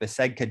working with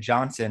Besedka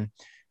Johnson,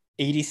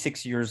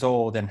 86 years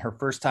old, and her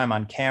first time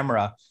on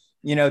camera,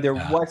 There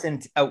Yeah.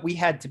 wasn't, we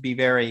had to be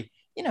very,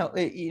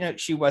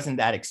 she wasn't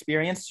that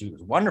experienced. She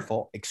was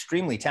wonderful,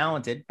 extremely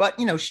talented, but,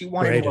 she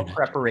wanted Great more in it.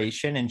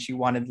 preparation and she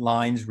wanted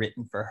lines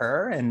written for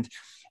her.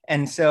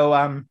 And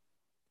so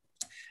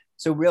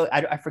really,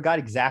 I forgot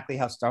exactly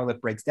how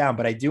Starlet breaks down,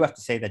 but I do have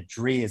to say that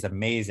Dree is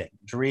amazing.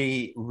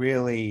 Dree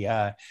really,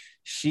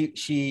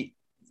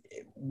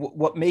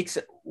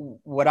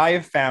 what I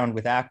have found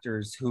with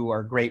actors who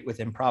are great with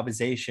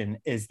improvisation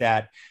is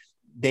that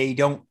they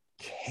don't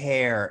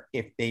care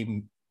if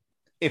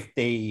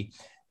they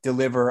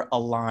deliver a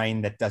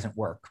line that doesn't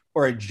work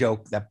or a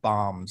joke that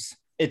bombs.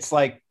 It's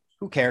like,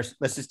 who cares?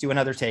 Let's just do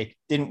another take.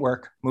 Didn't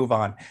work. Move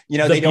on.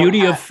 The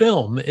beauty of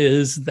film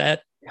is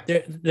that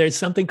there's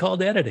something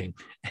called editing,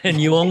 and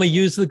you only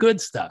use the good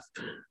stuff.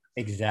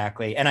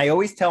 Exactly. And I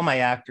always tell my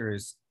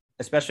actors,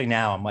 especially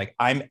now, I'm like,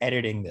 I'm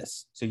editing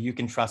this, so you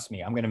can trust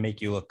me. I'm going to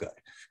make you look good.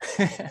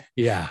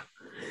 Yeah.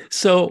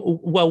 So,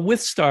 well, with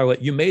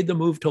Starlet, you made the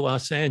move to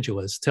Los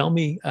Angeles. Tell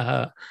me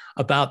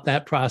about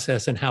that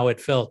process and how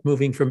it felt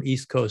moving from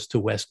East Coast to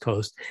West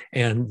Coast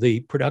and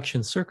the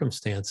production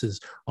circumstances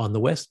on the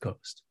West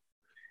Coast.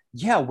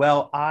 Yeah,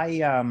 well,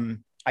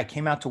 I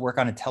came out to work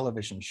on a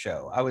television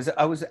show. I was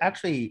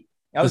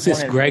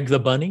this Greg the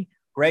Bunny?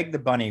 Greg the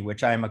Bunny,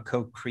 which I am a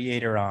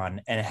co-creator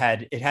on,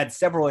 and it had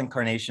several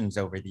incarnations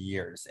over the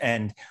years,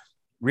 and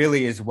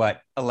really is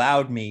what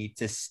allowed me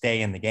to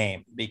stay in the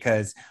game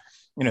because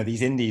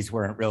these indies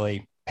weren't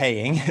really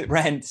paying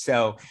rent,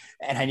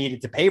 and I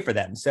needed to pay for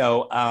them.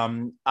 So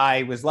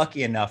I was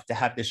lucky enough to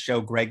have this show,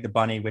 Greg the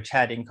Bunny, which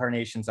had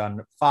incarnations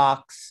on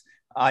Fox,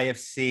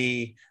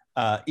 IFC,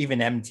 even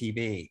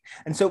MTV.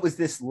 And so it was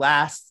this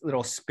last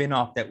little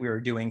spin-off that we were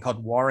doing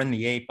called Warren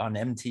the Ape on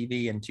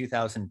MTV in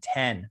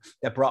 2010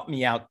 that brought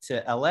me out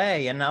to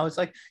LA. And I was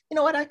like, you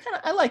know what,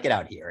 I like it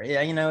out here.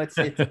 Yeah,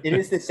 it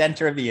is the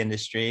center of the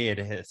industry. It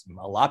has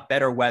a lot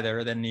better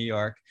weather than New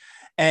York.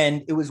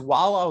 And it was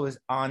while I was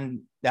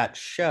on that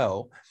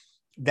show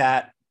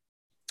that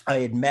I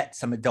had met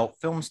some adult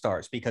film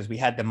stars because we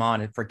had them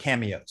on for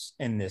cameos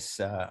in this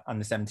on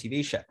this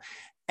MTV show.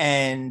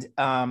 And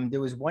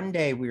there was one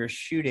day we were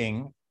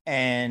shooting,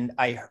 and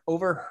I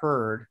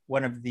overheard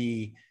one of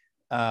the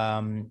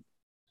young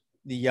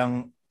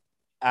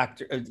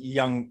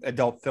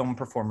adult film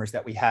performers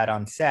that we had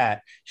on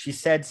set. She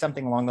said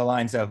something along the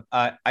lines of,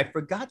 "I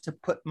forgot to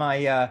put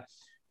my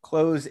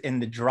clothes in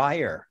the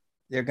dryer.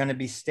 They're going to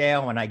be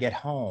stale when I get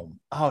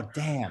home." Oh,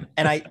 damn.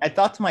 And I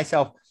thought to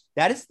myself,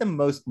 that is the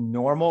most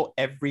normal,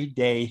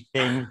 everyday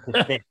thing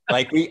to think.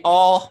 Like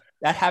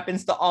that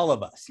happens to all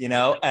of us,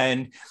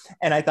 and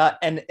I thought,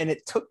 and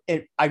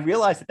I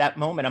realized at that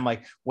moment, I'm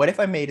like, what if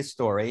I made a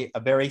story, a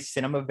very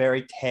cinema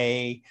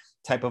verite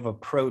type of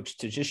approach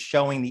to just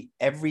showing the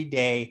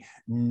everyday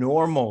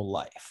normal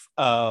life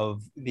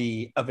of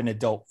an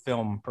adult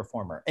film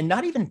performer, and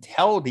not even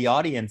tell the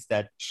audience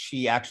that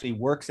she actually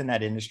works in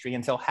that industry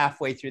until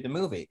halfway through the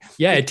movie.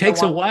 Yeah, it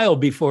takes a while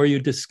before you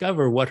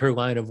discover what her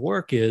line of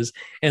work is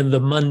and the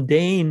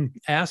mundane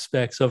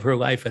aspects of her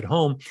life at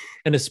home,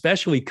 and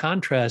especially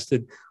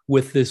contrasted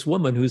with this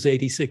woman who's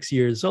 86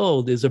 years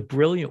old is a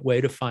brilliant way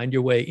to find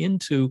your way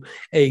into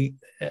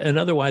an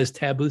otherwise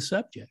taboo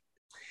subject.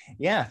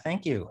 Yeah,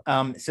 thank you.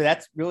 So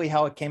that's really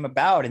how it came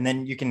about. And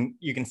then you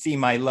can see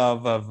my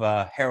love of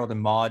Harold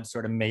and Maude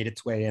sort of made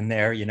its way in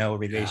there, a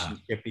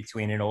relationship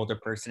between an older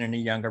person and a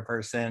younger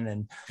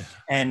person.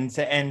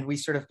 And we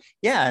sort of,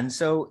 and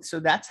so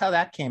that's how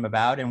that came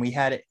about. And we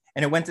had it,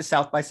 and it went to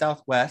South by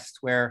Southwest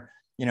where,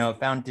 it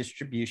found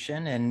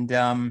distribution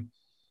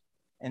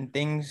and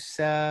things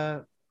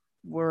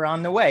were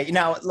on the way.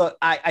 Now, look,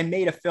 I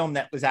made a film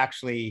that was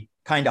actually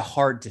kind of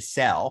hard to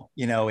sell.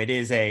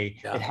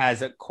 It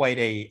has quite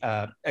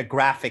a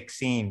graphic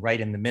scene right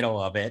in the middle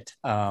of it.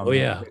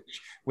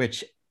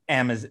 Which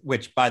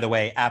by the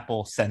way,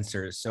 Apple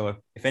censors. So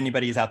if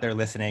anybody's out there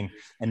listening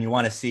and you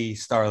want to see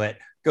Starlet,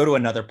 go to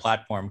another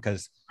platform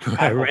because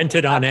I rent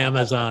it on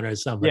Amazon or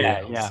somebody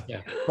else.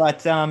 Yeah.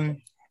 But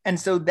and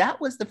so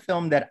that was the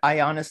film that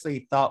I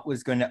honestly thought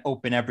was going to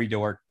open every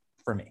door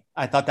for me.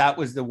 I thought that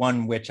was the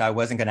one which I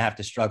wasn't going to have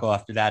to struggle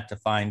after that to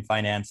find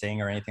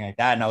financing or anything like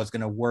that. And I was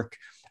going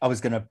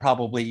to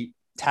probably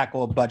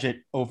tackle a budget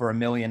over $1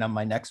 million on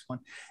my next one.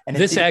 And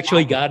this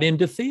actually got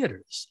into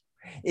theaters.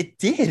 It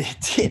did.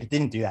 It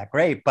didn't do that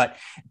great, but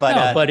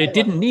it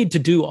didn't need to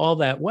do all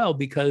that well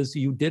because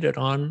you did it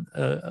on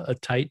a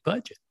tight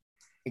budget.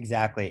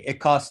 Exactly. It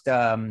cost,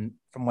 from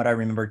what I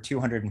remember,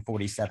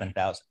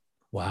 $247,000.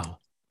 Wow.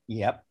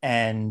 Yep.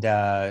 And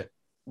I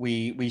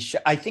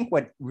think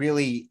what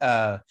really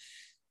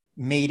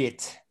made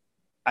it,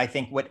 I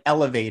think what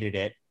elevated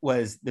it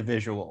was the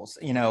visuals.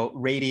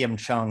 Radium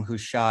Chung, who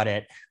shot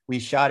it, we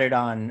shot it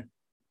on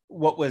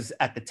what was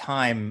at the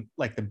time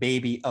like the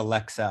baby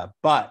Alexa,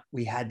 but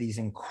we had these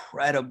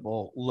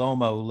incredible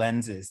Lomo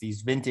lenses,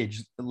 these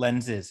vintage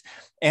lenses,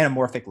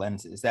 anamorphic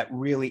lenses that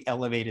really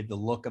elevated the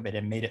look of it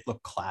and made it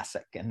look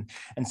classic. And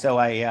so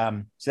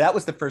so that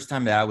was the first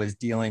time that I was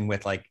dealing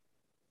with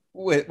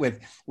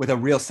with a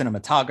real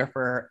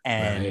cinematographer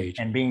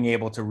and being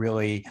able to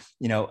really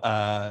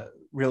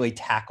really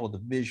tackle the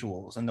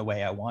visuals in the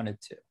way I wanted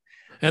to.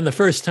 And the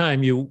first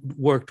time you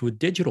worked with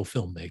digital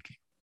filmmaking?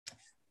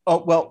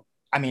 Oh, well,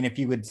 I mean, if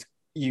you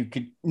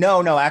could,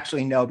 no,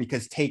 actually, no,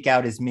 because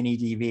Takeout is mini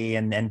DV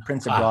and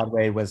Prince of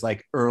Broadway was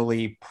like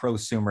early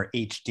prosumer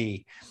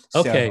HD.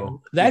 Okay,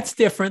 so, that's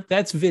different.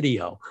 That's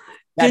video.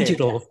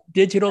 Digital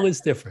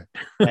is different.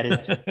 That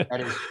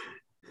is.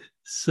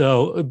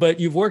 So, but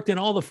you've worked in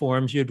all the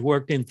forms. You'd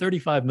worked in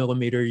 35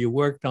 millimeter. You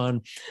worked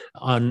on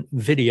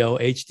video,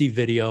 HD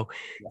video.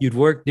 Yeah. You'd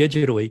worked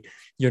digitally.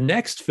 Your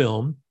next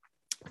film,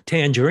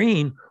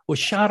 Tangerine, was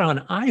shot on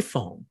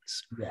iPhones.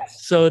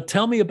 Yes. So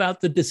tell me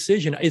about the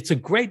decision. It's a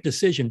great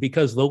decision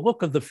because the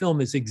look of the film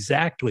is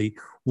exactly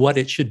what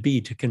it should be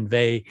to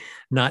convey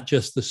not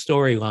just the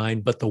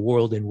storyline, but the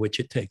world in which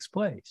it takes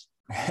place.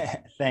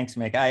 Thanks,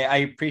 Mick. I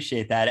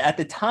appreciate that. At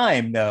the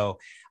time, though,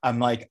 I'm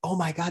like, oh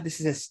my God, this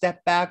is a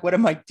step back. What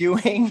am I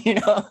doing?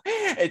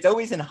 It's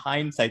always in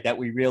hindsight that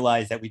we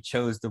realize that we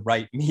chose the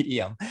right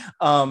medium.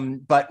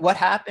 But what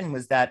happened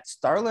was that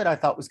Starlit, I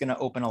thought, was going to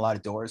open a lot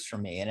of doors for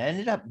me, and it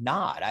ended up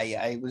not.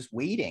 I was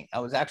waiting. I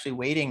was actually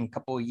waiting a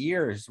couple of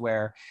years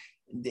where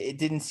it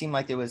didn't seem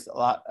like there was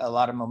a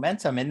lot of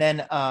momentum. And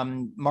then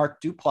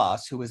Mark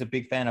Duplass, who was a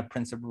big fan of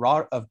Prince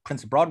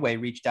of Broadway,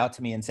 reached out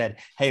to me and said,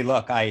 hey,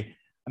 look, I'm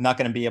not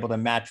going to be able to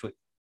match what,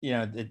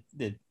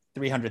 the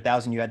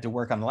 300,000 you had to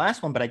work on the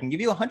last one, but I can give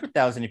you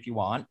 100,000 if you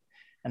want.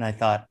 And I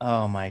thought,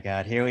 oh my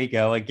God, here we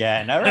go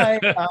again. All right,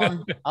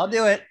 I'll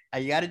do it.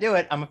 You got to do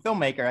it. I'm a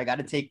filmmaker. I got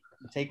to take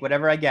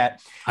whatever I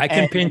get. I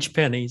can pinch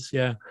pennies.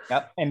 Yeah.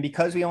 Yep. And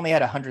because we only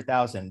had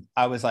 100,000,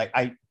 I was like,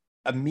 I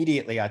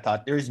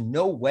thought there's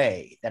no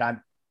way that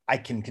I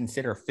can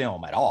consider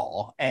film at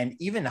all. And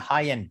even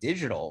high-end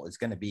digital is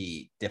going to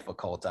be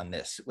difficult on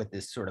this with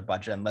this sort of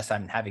budget, unless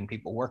I'm having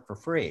people work for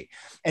free.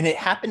 And it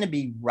happened to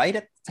be right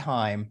at the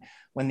time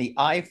when the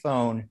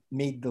iPhone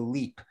made the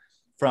leap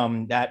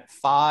from that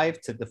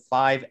 5 to the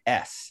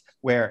 5S,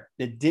 where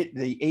the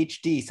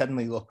HD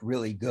suddenly looked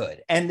really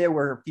good. And there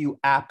were a few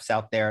apps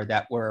out there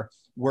that were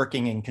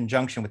working in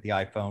conjunction with the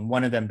iPhone,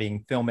 one of them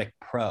being Filmic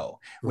Pro,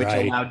 which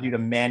allowed you to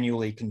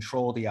manually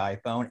control the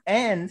iPhone.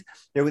 And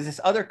there was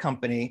this other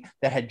company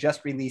that had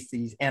just released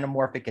these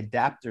anamorphic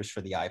adapters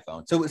for the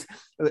iPhone. So it was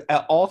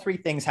all three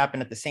things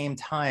happened at the same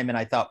time. And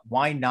I thought,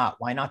 why not?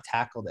 Why not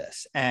tackle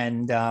this?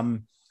 And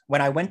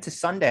when I went to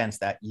Sundance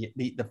that year,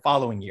 the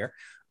following year,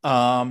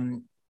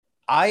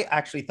 I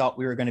actually thought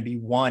we were going to be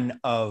one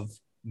of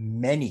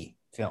many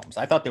films.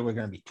 I thought there were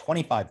going to be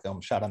 25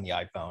 films shot on the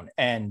iPhone,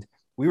 and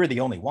we were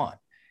the only one.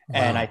 Wow.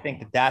 And I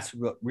think that's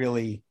what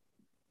really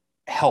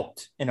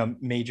helped in a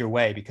major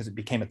way because it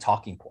became a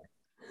talking point.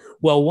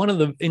 Well, one of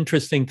the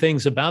interesting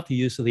things about the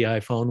use of the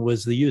iPhone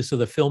was the use of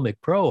the Filmic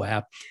Pro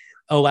app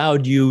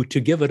allowed you to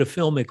give it a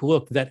filmic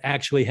look that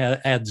actually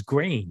adds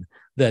grain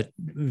that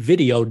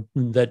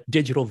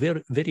digital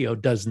video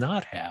does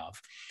not have.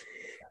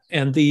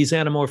 And these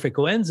anamorphic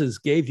lenses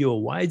gave you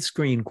a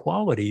widescreen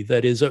quality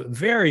that is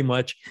very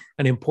much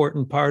an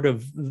important part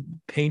of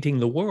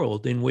painting the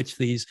world in which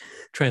these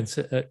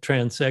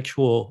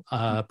transsexual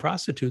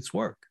prostitutes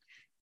work.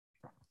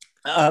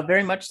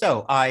 Very much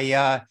so.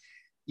 I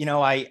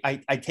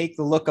take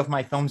the look of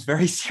my films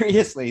very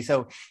seriously.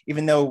 So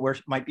even though we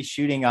might be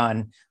shooting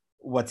on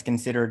what's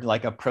considered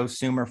like a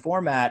prosumer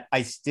format,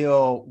 I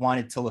still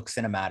want it to look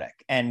cinematic.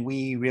 And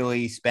we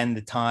really spend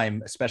the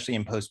time, especially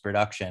in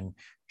post-production,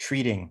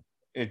 treating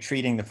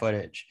the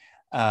footage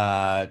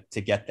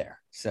to get there.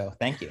 So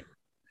thank you.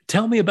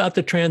 Tell me about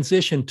the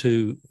transition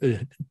to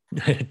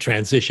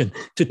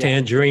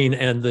Tangerine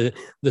and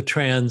the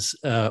trans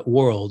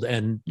world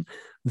and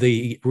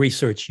the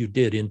research you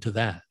did into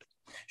that.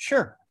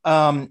 Sure.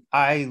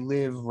 I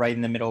live right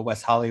in the middle of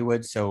West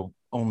Hollywood, so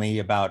only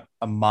about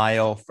a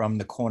mile from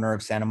the corner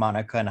of Santa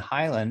Monica and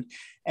Highland.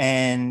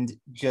 And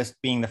just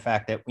being the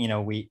fact that,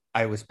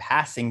 I was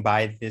passing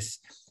by this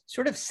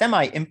sort of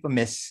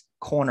semi-infamous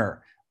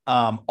corner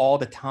all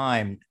the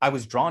time, I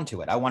was drawn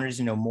to it. I wanted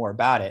to know more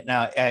about it.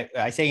 Now,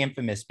 I say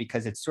infamous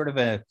because it's sort of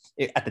at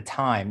the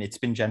time, it's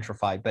been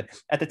gentrified, but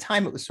at the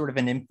time it was sort of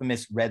an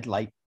infamous red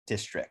light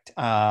district,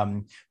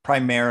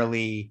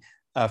 primarily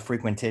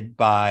frequented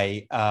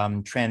by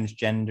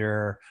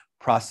transgender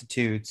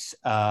prostitutes,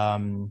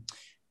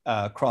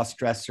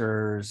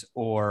 cross-dressers,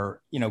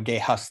 or, gay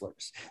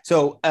hustlers.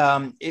 So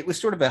it was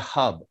sort of a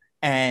hub,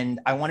 and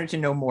I wanted to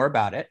know more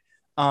about it.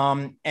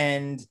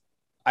 And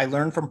I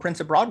learned from Prince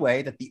of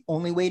Broadway that the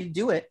only way to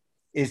do it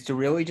is to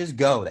really just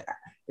go there.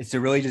 It's to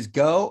really just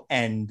go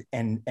and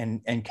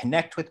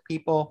connect with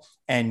people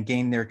and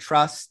gain their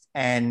trust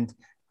and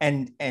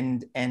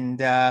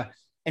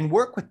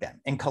work with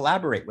them and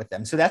collaborate with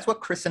them. So that's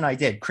what Chris and I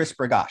did. Chris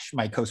Bergosh,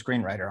 my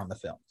co-screenwriter on the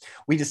film.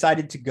 We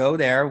decided to go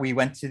there. We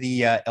went to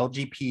the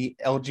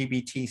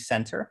LGBT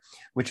Center,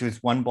 which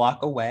was 1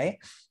 block away,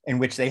 in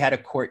which they had a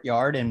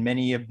courtyard, and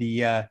many of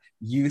the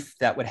youth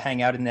that would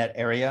hang out in that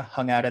area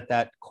hung out at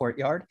that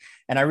courtyard.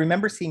 And I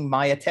remember seeing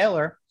Maya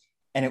Taylor,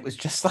 and it was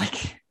just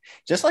like,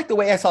 just like the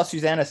way I saw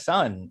Susanna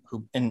Son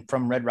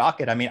from Red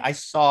Rocket. I mean, I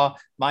saw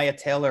Maya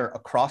Taylor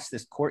across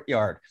this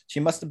courtyard. She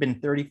must have been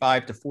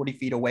 35 to 40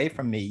 feet away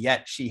from me,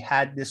 yet she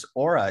had this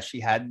aura. She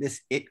had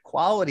this it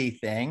quality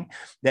thing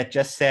that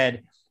just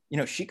said, you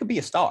know, she could be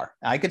a star.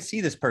 I could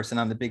see this person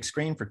on the big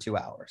screen for 2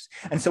 hours.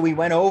 And so we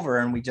went over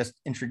and we just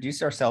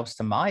introduced ourselves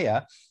to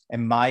Maya,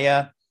 and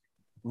Maya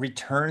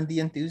returned the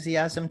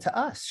enthusiasm to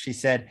us. She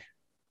said,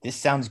 this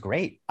sounds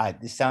great.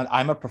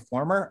 I'm a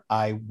performer.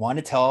 I want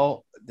to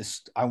tell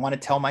this. I want to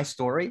tell my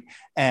story.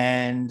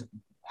 And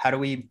how do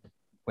we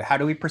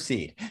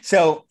proceed?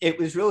 So it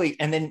was really,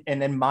 and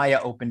then Maya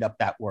opened up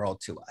that world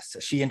to us. So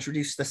she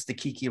introduced us to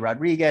Kiki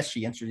Rodriguez.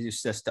 She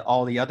introduced us to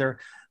all the other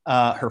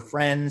her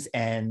friends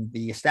and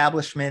the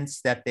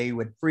establishments that they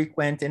would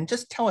frequent, and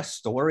just tell us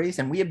stories.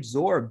 And we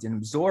absorbed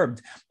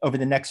over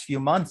the next few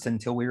months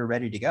until we were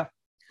ready to go.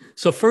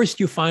 So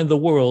first you find the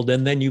world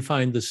and then you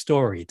find the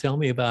story. Tell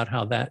me about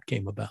how that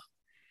came about.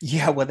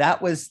 Yeah, well,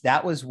 that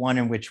was one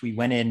in which we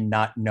went in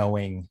not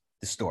knowing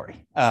the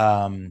story.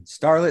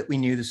 Starlet, we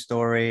knew the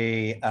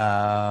story.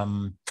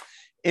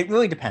 It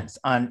really depends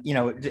on,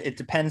 it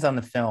depends on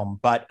the film,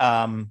 but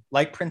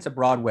like Prince of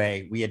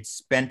Broadway, we had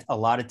spent a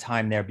lot of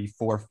time there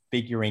before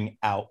figuring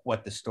out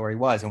what the story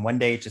was. And one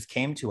day it just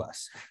came to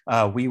us.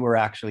 We were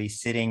actually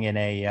sitting in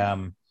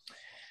a,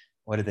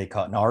 what do they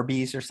call it? An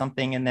Arby's or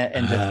something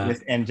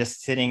and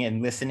just sitting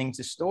and listening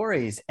to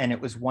stories. And it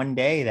was one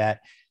day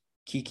that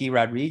Kiki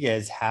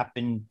Rodriguez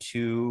happened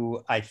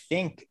to, I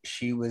think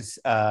she was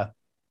a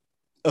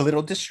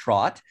little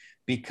distraught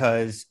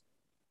because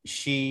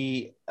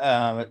she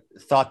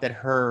thought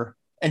that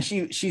and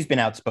she's been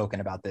outspoken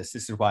about this.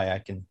 This is why I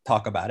can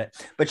talk about it.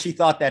 But she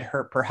thought that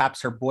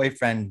perhaps her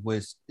boyfriend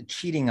was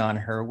cheating on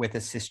her with a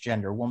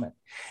cisgender woman.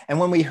 And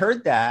when we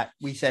heard that,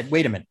 we said,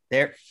 wait a minute,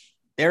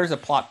 there's a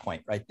plot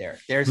point right there.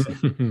 There's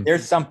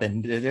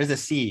something, there's a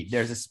seed,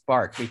 there's a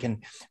spark.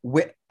 And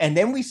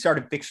then we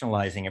started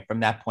fictionalizing it from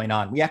that point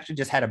on. We actually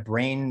just had a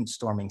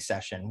brainstorming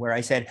session where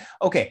I said,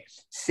 okay,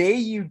 say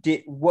you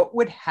did, what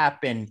would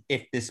happen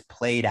if this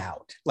played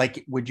out?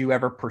 Like, would you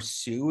ever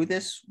pursue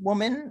this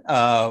woman?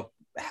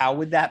 How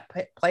would that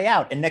play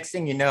out? And next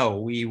thing you know,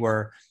 we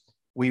were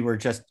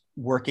just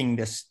working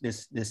this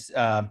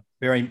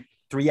very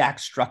 3-act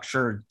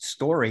structured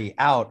story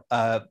out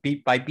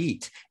beat by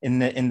beat in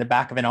the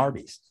back of an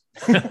Arby's.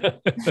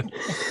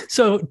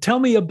 So tell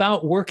me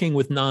about working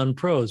with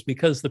non-pros,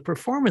 because the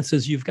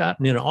performances you've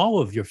gotten in all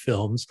of your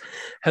films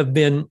have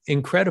been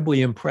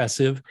incredibly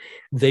impressive.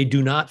 They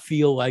do not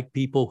feel like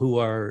people who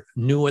are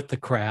new at the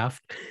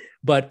craft,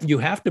 but you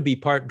have to be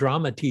part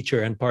drama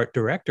teacher and part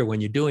director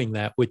when you're doing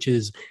that, which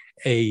is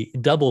a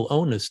double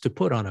onus to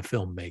put on a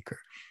filmmaker.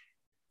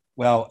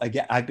 Well,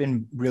 again, I've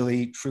been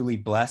really, truly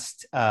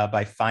blessed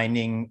by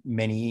finding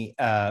many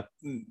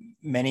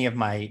of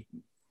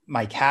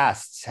my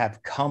casts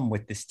have come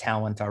with this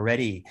talent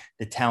already,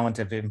 the talent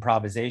of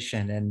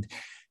improvisation.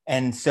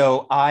 And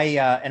so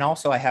and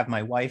also I have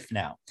my wife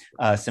now,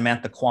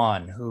 Samantha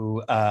Kwan,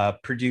 who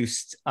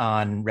produced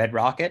on Red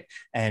Rocket,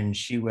 and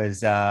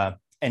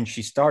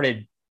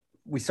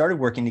we started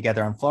working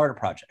together on Florida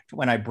Project.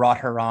 When I brought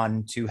her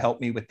on to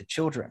help me with the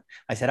children,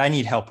 I said, I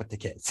need help with the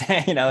kids.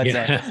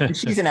 And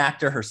she's an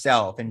actor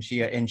herself. And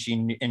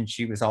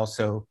she was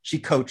also, she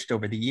coached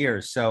over the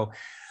years. So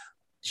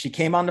she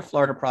came on the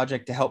Florida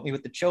Project to help me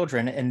with the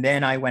children. And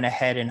then I went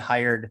ahead and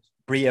hired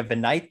Bria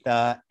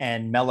Vinaitha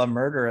and Mela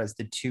Murder as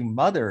the two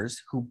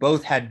mothers, who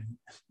both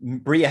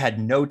Bria had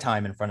no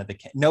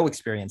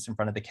experience in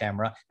front of the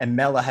camera, and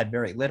Mela had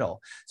very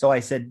little. So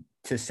I said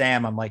to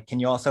Sam, I'm like, can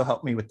you also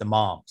help me with the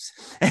moms?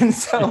 And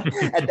so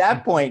at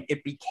that point,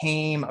 it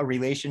became a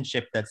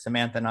relationship that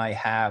Samantha and I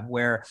have,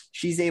 where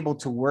she's able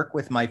to work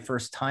with my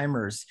first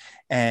timers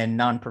and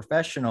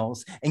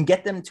non-professionals and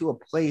get them to a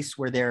place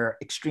where they're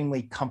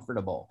extremely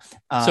comfortable.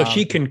 So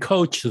she can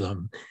coach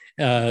them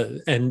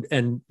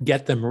and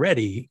get them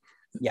ready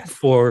yes.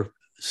 for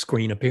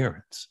screen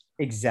appearance.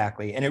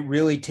 Exactly. And it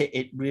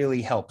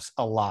really helps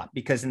a lot,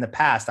 because in the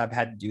past I've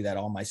had to do that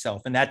all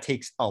myself, and that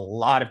takes a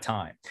lot of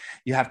time.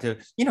 You have to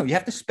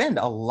spend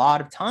a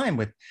lot of time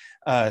with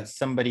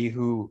somebody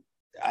who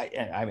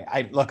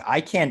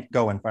I can't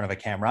go in front of a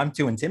camera. I'm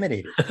too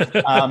intimidated.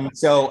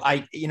 So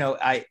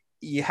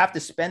you have to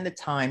spend the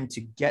time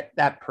to get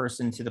that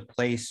person to the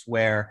place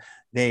where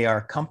they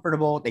are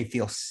comfortable, they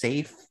feel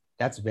safe.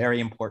 That's very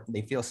important.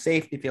 They feel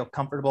safe, they feel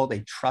comfortable, they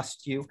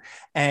trust you,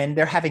 and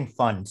they're having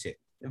fun too.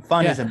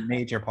 Fun is a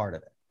major part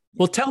of it.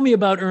 Well, tell me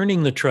about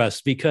earning the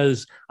trust,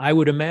 because I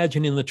would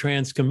imagine in the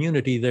trans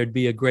community, there'd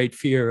be a great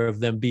fear of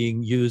them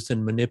being used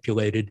and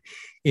manipulated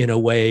in a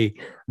way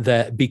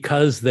that,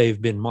 because they've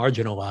been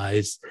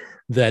marginalized,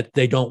 that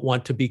they don't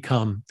want to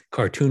become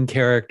cartoon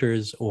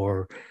characters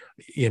or,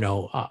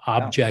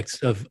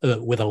 objects of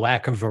with a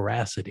lack of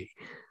veracity.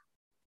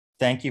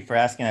 Thank you for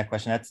asking that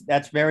question.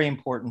 That's very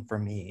important for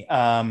me.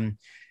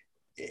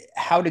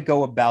 How to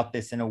go about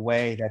this in a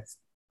way that's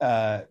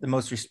the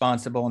most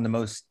responsible and the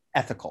most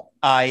ethical.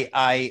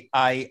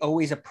 I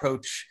always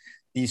approach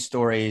these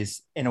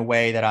stories in a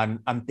way that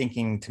I'm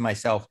thinking to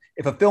myself,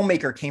 if a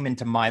filmmaker came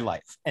into my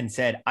life and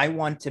said, I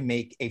want to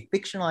make a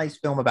fictionalized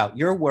film about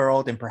your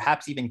world and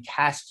perhaps even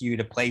cast you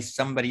to play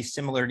somebody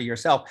similar to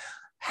yourself,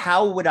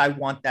 how would I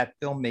want that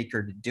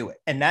filmmaker to do it?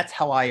 And that's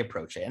how I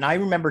approach it. And I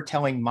remember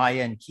telling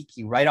Maya and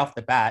Kiki right off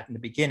the bat in the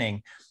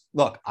beginning,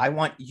 look, I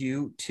want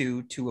you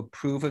to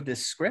approve of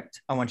this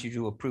script. I want you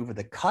to approve of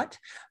the cut.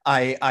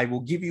 I will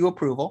give you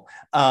approval.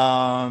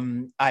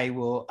 I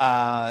will,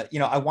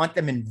 I want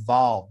them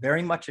involved,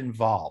 very much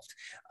involved,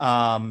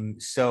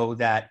 so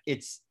that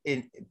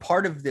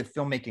part of the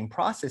filmmaking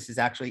process is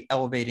actually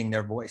elevating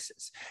their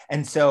voices.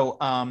 And so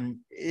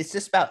it's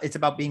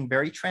about being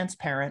very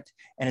transparent,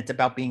 and it's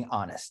about being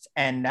honest.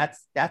 And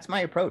that's my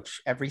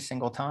approach every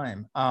single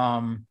time.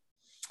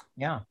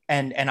 Yeah.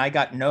 And I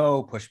got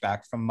no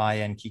pushback from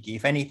Maya and Kiki.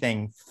 If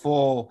anything,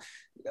 full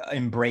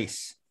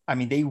embrace. I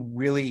mean, they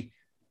really,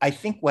 I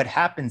think what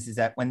happens is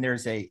that when there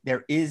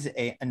is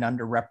an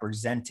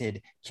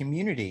underrepresented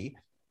community,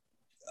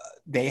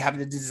 they have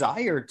the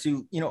desire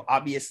to,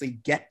 obviously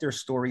get their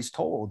stories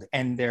told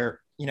and their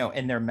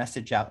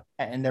message out.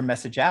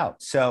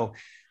 So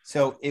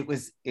it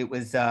was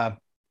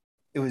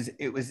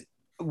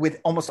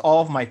with almost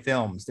all of my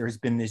films, there's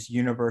been this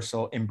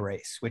universal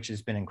embrace, which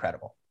has been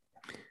incredible.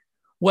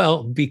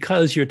 Well,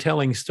 because you're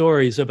telling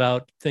stories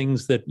about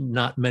things that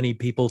not many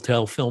people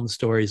tell film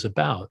stories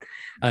about.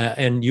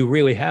 And you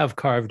really have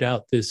carved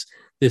out this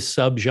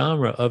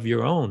subgenre of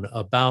your own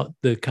about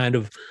the kind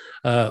of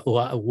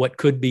what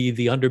could be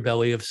the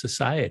underbelly of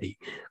society,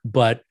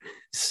 but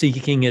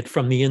seeking it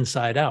from the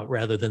inside out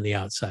rather than the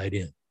outside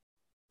in.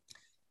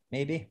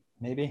 Maybe.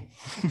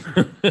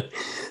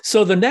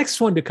 So the next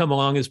one to come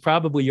along is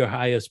probably your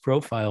highest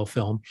profile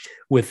film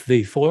with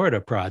the Florida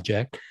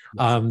Project.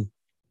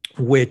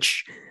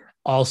 Which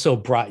also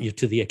brought you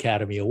to the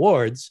Academy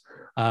Awards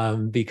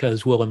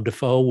because Willem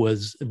Dafoe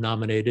was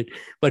nominated.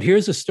 But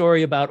here's a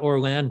story about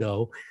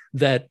Orlando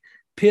that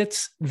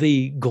pits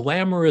the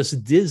glamorous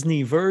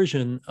Disney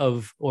version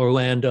of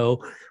Orlando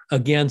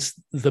against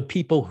the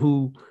people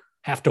who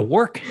have to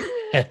work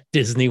at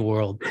Disney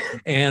World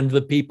and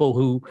the people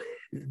who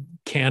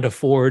can't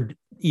afford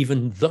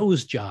even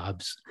those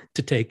jobs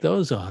to take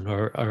those on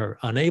or are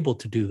unable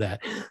to do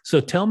that.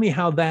 So tell me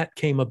how that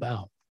came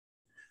about.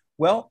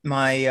 Well,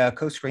 my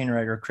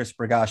co-screenwriter, Chris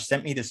Bergosh,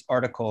 sent me this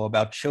article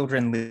about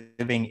children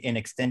living in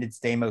extended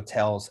stay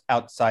motels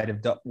outside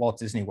of Walt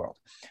Disney World.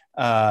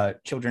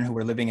 Children who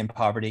were living in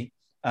poverty,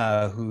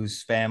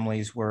 whose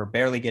families were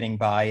barely getting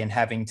by and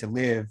having to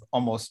live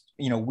almost,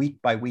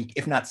 week by week,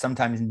 if not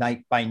sometimes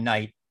night by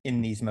night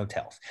in these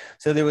motels.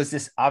 So there was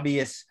this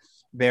obvious,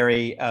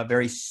 very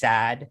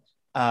sad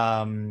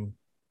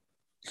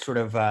sort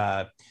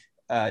of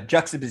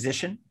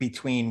juxtaposition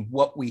between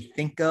what we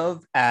think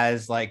of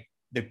as like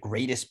the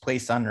greatest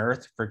place on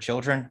earth for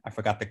children. I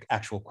forgot the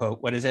actual quote.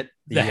 What is it?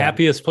 The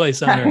happiest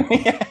place on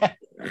earth.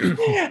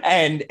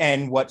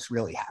 and what's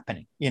really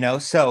happening,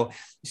 So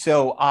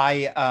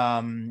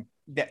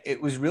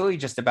it was really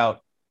just about,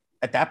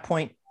 at that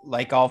point,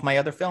 like all of my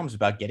other films,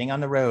 about getting on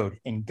the road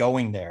and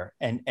going there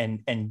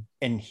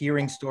and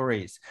hearing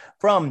stories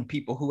from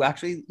people who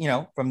actually,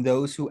 from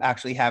those who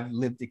actually have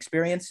lived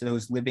experience,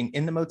 those living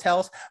in the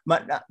motels,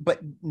 but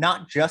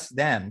not just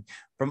them,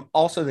 from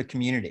also the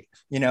community.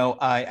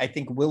 I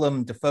think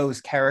Willem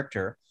Dafoe's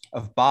character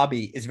of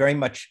Bobby is very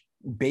much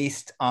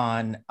based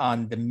on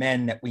the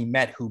men that we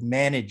met who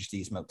manage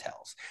these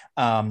motels.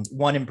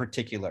 One in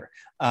particular,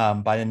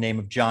 by the name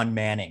of John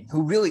Manning,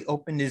 who really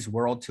opened his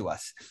world to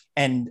us.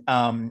 And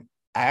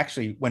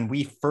actually, when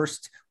we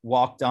first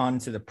walked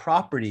onto the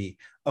property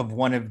of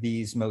one of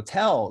these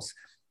motels,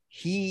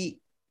 he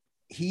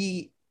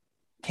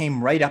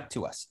came right up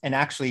to us and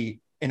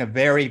actually, in a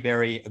very,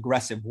 very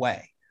aggressive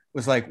way,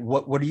 was like,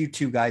 what are you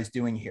two guys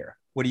doing here?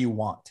 What do you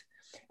want?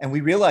 And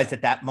we realized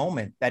at that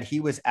moment that he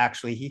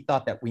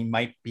thought that we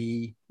might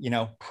be,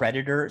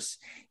 predators.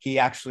 He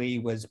actually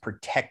was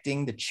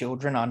protecting the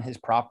children on his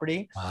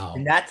property. Wow.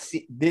 And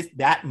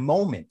that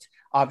moment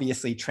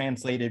obviously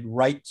translated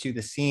right to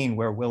the scene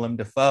where Willem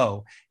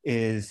Dafoe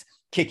is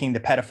kicking the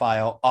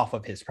pedophile off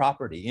of his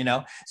property,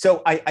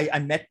 So I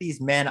met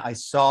these men. I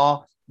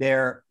saw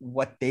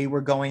what they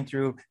were going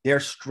through, their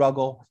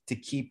struggle to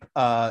keep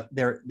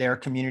their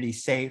community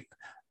safe,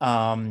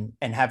 and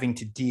having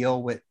to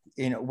deal with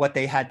what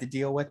they had to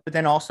deal with, but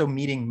then also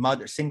meeting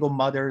single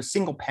mothers,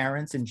 single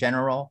parents in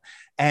general,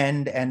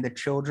 and the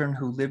children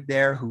who lived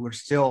there who were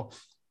still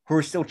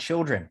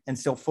children and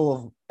still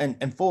full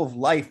of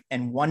life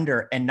and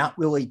wonder and not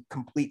really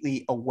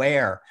completely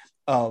aware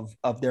of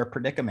their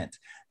predicament.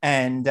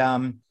 And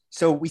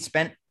so we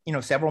spent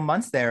several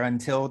months there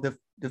until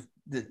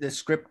the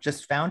script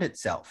just found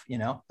itself,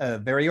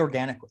 very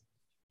organically.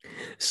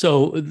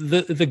 So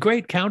the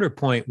great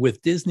counterpoint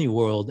with Disney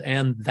World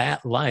and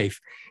that life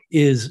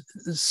is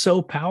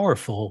so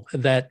powerful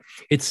that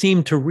it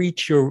seemed to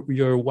reach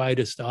your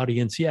widest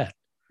audience yet.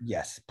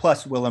 Yes.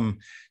 Plus Willem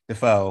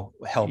Dafoe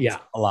helped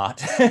a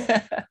lot.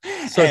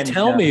 So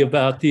tell me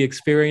about the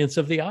experience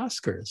of the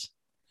Oscars.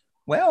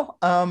 Well,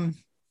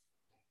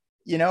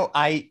 you know,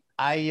 I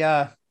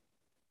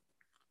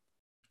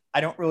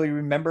don't really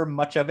remember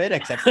much of it,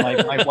 except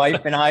my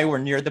wife and I were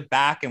near the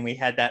back, and we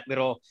had that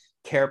little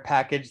care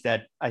package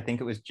that I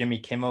think it was Jimmy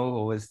Kimmel,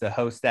 who was the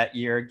host that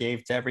year,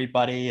 gave to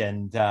everybody.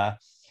 And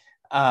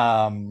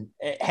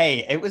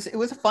hey, it was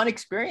a fun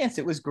experience.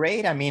 It was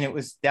great. I mean, it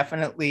was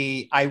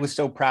definitely, I was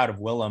so proud of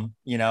Willem.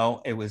 You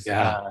know, it was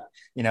Yeah.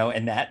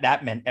 and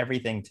that meant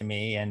everything to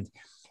me.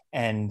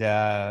 And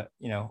Well,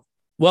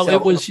 so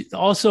it was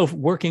also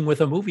working with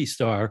a movie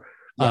star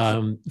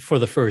yes. for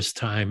the first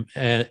time,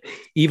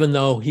 even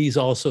though he's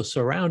also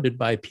surrounded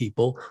by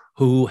people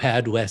who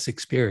had less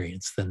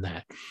experience than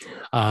that.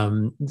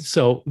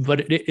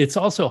 But it's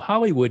also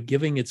Hollywood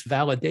giving its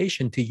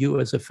validation to you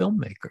as a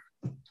filmmaker.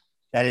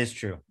 That is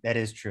true. That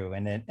is true.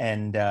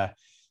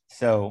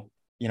 So,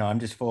 I'm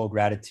just full of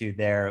gratitude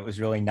there. It was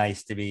really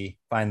nice to be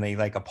finally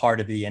like a part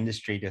of the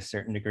industry to a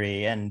certain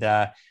degree. And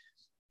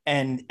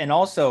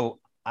also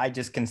I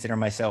just consider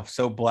myself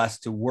so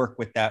blessed to work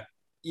with that.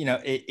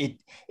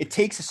 It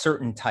takes a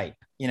certain type,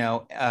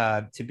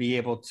 to be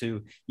able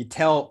to,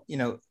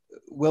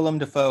 Willem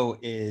Dafoe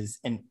is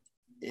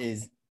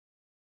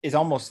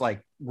almost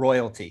like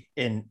royalty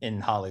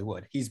in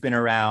Hollywood. He's been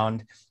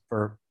around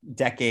for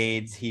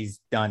decades. He's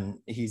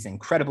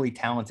incredibly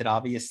talented,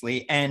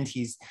 obviously, and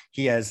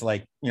he has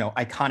like,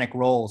 iconic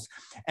roles.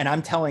 And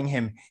I'm telling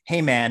him,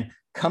 hey man,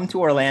 come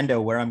to Orlando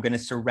where I'm going to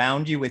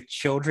surround you with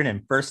children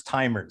and first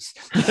timers.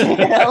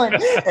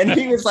 And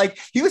he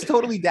was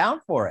totally down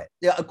for it.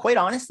 Yeah, quite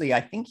honestly,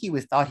 I think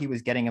thought he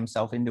was getting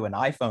himself into an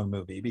iPhone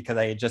movie because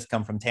I had just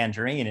come from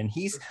Tangerine, and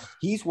he's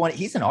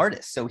an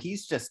artist. So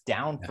he's just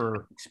down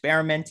for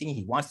experimenting.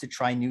 He wants to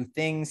try new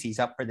things. He's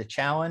up for the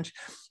challenge.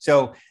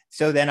 So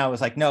then I was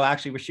like, no,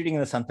 actually we're shooting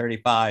this on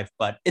 35,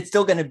 but it's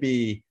still going to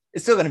be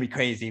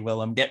crazy,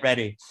 Willem. Get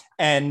ready.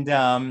 And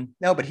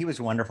no, but he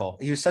was wonderful.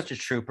 He was such a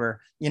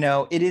trooper.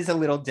 It is a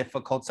little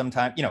difficult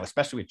sometimes,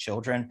 especially with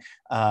children.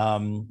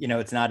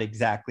 It's not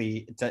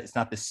exactly, it's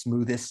not the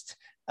smoothest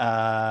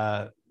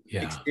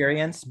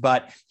experience,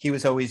 but he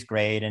was always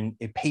great and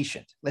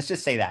patient. Let's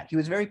just say that. He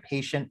was very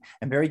patient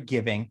and very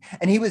giving.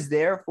 And he was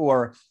there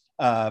for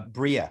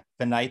Bria,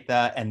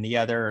 Vinitha, and the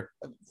other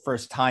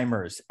first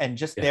timers, and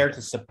just there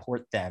to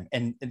support them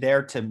and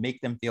there to make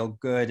them feel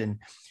good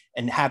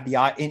and have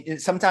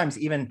sometimes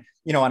even,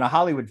 on a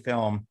Hollywood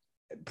film,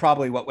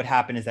 probably what would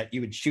happen is that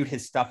you would shoot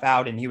his stuff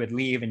out and he would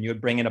leave, and you would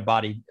bring in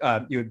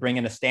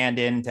a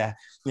stand-in to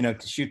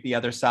shoot the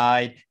other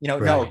side.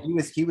 Right. No,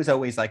 he was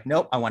always like,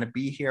 nope, I want to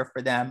be here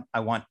for them. I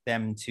want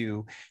them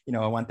to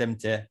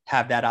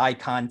have that eye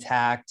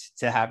contact,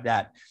 to have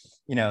that,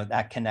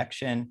 that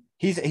connection.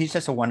 He's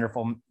just a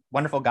wonderful,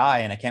 wonderful guy,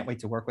 and I can't wait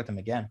to work with him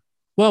again.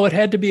 Well, it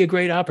had to be a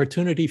great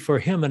opportunity for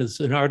him as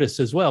an artist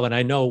as well. And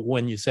I know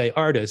when you say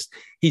artist,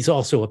 he's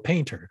also a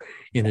painter,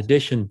 in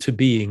addition to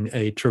being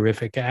a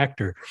terrific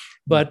actor.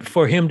 But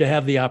for him to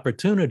have the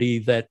opportunity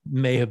that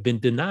may have been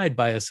denied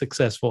by a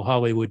successful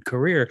Hollywood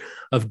career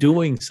of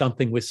doing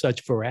something with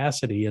such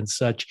veracity and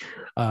such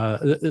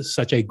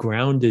a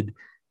grounded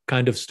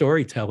kind of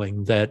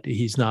storytelling that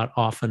he's not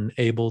often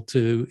able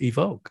to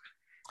evoke.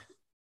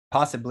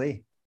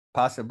 Possibly,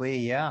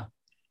 yeah.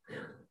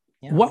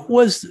 Yeah. What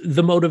was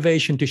the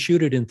motivation to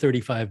shoot it in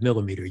 35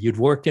 millimeter? You'd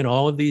worked in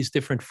all of these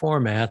different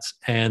formats,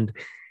 and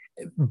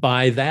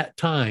by that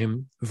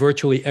time,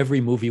 virtually every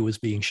movie was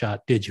being shot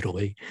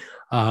digitally.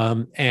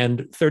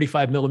 And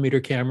 35 millimeter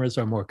cameras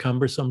are more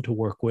cumbersome to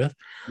work with.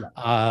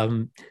 Yeah.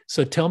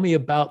 So tell me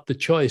about the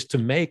choice to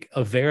make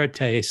a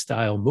verite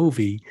style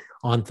movie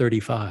on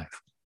 35.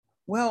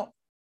 Well,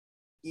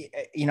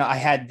 I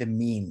had the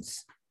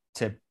means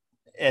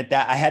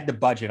I had the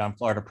budget on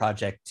Florida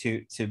Project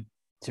to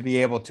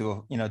be able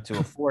to, to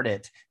afford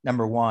it,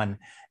 number one.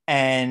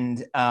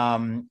 And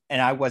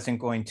I wasn't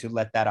going to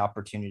let that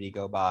opportunity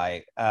go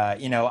by.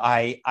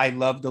 I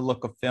love the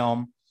look of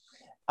film.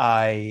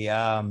 I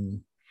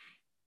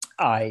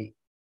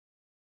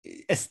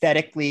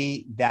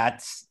aesthetically,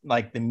 that's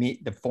like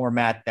the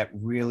format that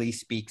really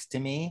speaks to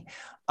me.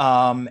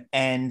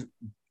 And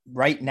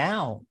right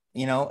now,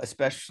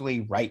 especially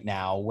right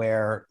now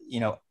where,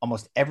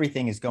 almost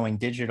everything is going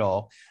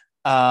digital,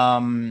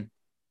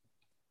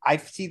 I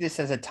see this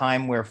as a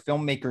time where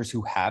filmmakers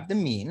who have the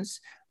means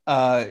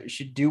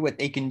should do what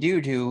they can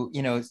do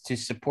to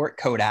support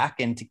Kodak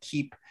and to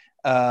keep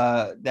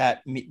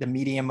the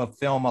medium of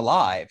film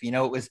alive.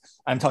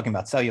 I'm talking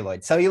about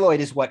celluloid. Celluloid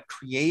is what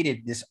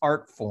created this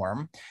art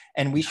form,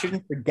 and we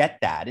shouldn't forget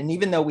that. And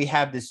even though we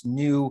have this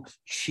new,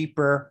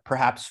 cheaper,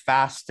 perhaps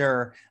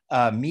faster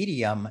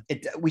medium,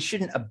 we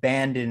shouldn't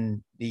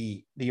abandon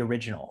the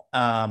original,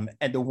 and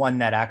the one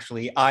that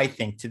actually, I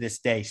think to this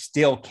day,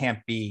 still can't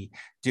be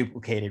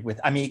duplicated with.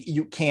 I mean,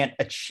 you can't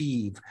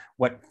achieve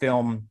what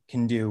film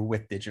can do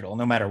with digital,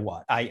 no matter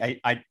what.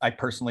 I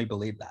personally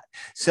believe that.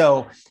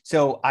 So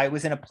I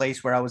was in a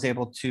place where I was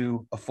able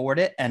to afford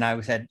it, and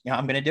I said,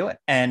 I'm going to do it.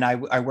 And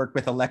I worked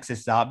with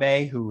Alexis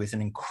Zabe, who is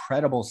an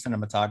incredible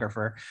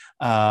cinematographer,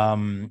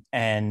 and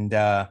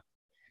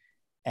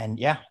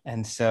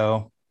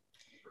so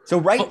So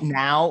right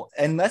now,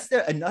 unless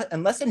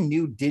a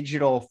new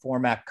digital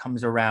format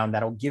comes around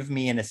that'll give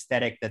me an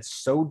aesthetic that's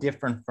so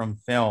different from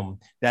film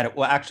that it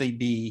will actually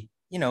be,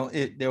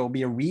 there will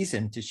be a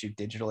reason to shoot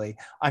digitally.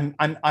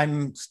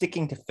 I'm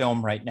sticking to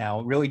film right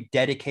now, really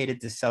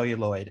dedicated to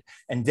celluloid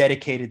and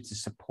dedicated to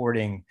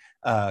supporting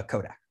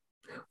Kodak.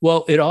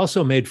 Well, it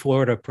also made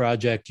Florida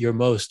Project your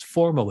most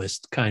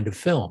formalist kind of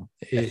film.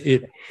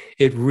 It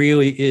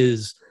really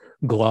is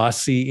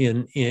glossy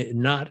in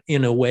not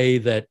in a way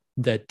that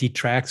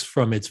detracts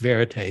from its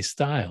verite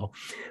style,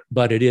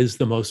 but it is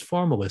the most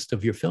formalist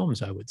of your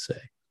films, I would say.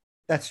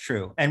 That's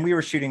true. And we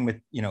were shooting with,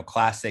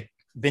 classic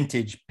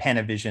vintage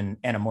Panavision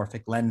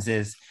anamorphic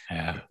lenses.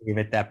 Yeah. Give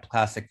it that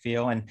classic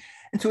feel. And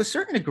to a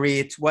certain degree,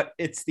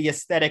 it's the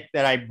aesthetic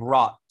that I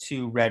brought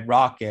to Red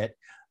Rocket.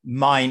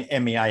 Mine,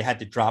 I had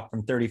to drop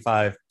from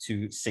 35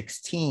 to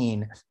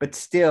 16, but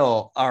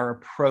still our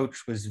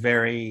approach was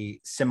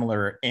very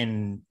similar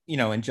in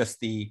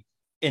just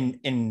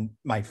in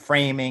my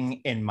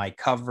framing, in my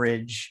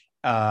coverage,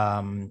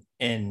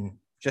 in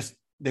just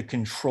the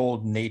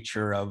controlled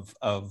nature of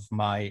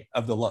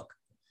the look.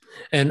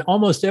 And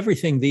almost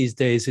everything these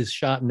days is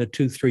shot in a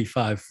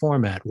 2.35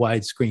 format,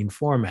 widescreen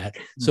format.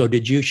 So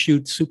did you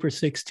shoot Super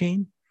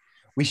 16?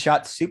 We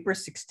shot Super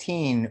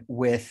 16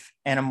 with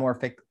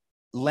anamorphic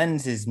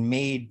lenses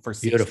made for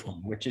 16,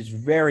 beautiful, which is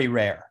very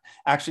rare.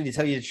 Actually, to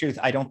tell you the truth,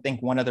 I don't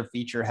think one other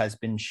feature has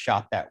been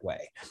shot that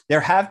way.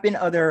 There have been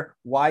other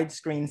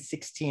widescreen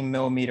 16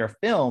 millimeter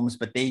films,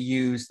 but they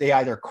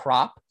either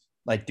crop,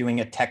 like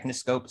doing a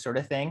Techniscope sort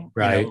of thing,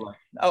 right?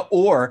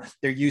 Or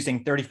they're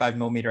using 35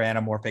 millimeter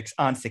anamorphics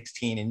on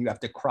 16, and you have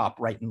to crop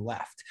right and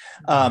left.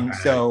 Right.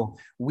 So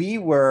we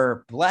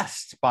were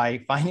blessed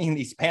by finding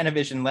these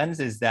Panavision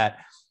lenses that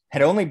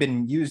had only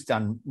been used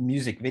on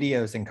music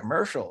videos and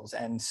commercials.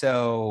 And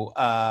so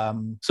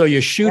so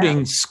you're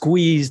shooting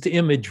squeezed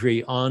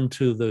imagery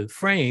onto the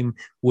frame,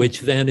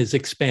 which then is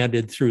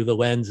expanded through the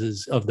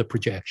lenses of the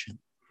projection.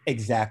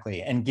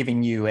 Exactly. And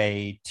giving you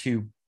a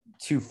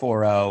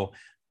 2:40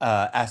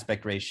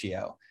 aspect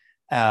ratio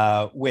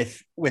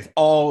with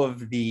all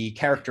of the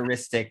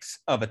characteristics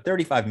of a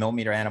 35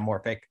 millimeter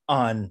anamorphic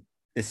on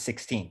the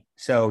 16.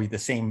 So the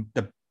same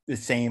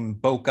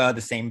bokeh,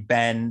 the same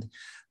bend,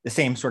 the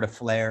same sort of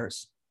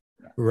flares.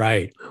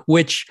 Right,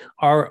 which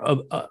are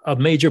a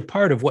major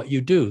part of what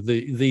you do.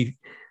 The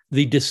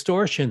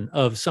distortion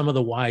of some of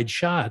the wide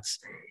shots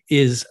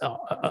is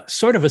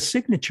sort of a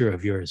signature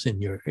of yours in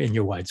your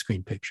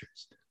widescreen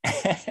pictures.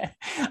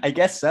 I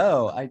guess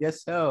so.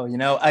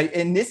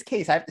 In this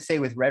case, I have to say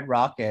with Red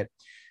Rocket,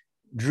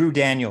 Drew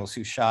Daniels,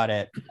 who shot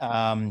it,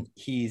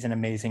 he's an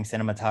amazing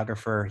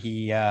cinematographer.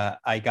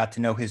 I got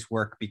to know his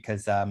work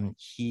because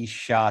he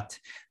shot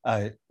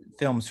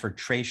films for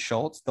Trey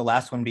Schultz, the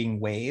last one being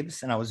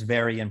Waves, and I was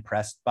very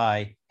impressed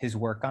by his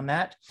work on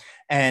that.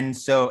 And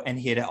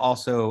he had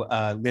also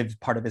lived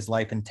part of his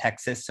life in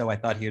Texas, so I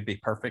thought he would be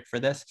perfect for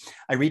this.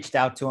 I reached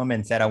out to him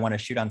and said, I want to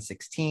shoot on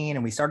 16,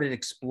 and we started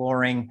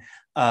exploring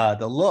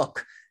the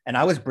look. And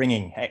I was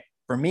bringing a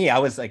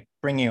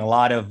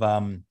lot of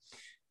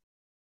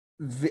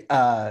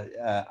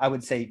I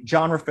would say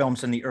genre films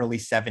from the early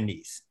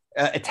 70s,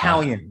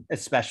 Italian,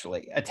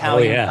 especially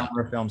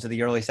genre films of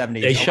the early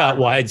 70s. They shot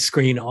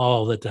widescreen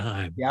all the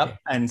time. Yep.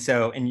 And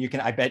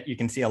I bet you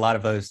can see a lot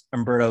of those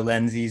Umberto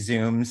Lenzi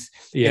zooms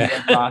in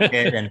the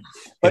Rocket,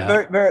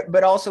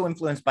 but also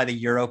influenced by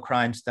the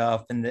Eurocrime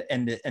stuff and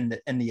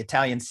the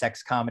Italian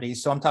sex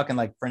comedies. So I'm talking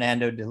like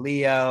Fernando De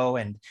Leo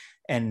and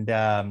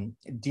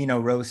Dino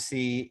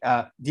Risi,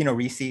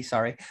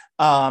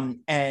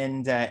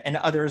 and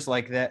others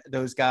like that,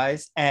 those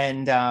guys,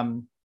 and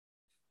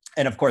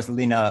of course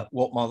Lina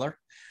Woltmuller.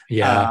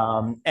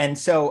 Yeah. And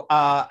so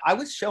I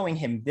was showing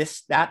him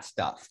that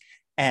stuff,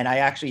 and I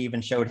actually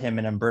even showed him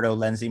an Umberto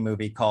Lenzi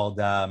movie called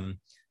An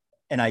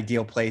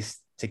Ideal Place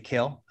to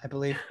Kill, I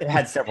believe. It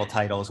had several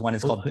titles. One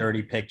is called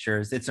Dirty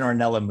Pictures. It's an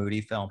Ornella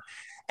Moody film,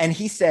 and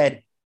he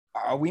said,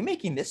 are we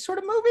making this sort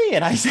of movie?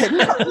 And I said,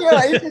 no,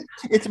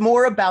 it's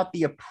more about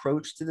the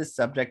approach to the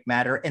subject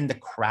matter and the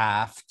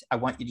craft. I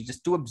want you to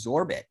just to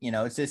absorb it.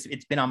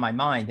 It's been on my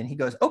mind. And he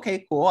goes,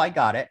 okay, cool. I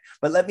got it.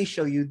 But let me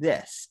show you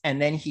this.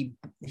 And then he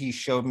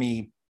showed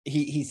me,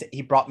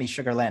 he brought me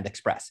Sugarland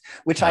Express,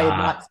 which I had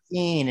not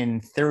seen in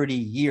 30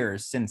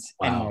 years since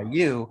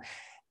NYU.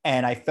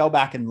 And I fell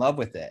back in love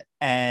with it.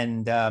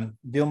 And Vilmos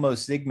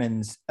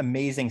Zsigmond's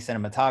amazing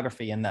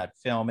cinematography in that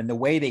film, and the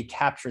way they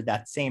captured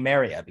that same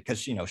area, because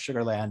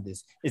Sugarland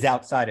is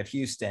outside of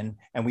Houston,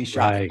 and we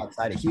shot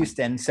outside of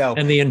Houston. So,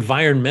 and the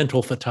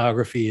environmental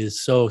photography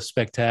is so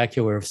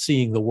spectacular of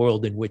seeing the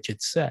world in which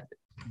it's set.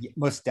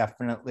 Most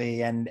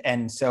definitely.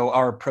 And so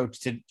our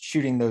approach to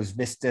shooting those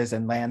vistas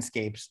and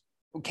landscapes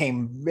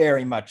came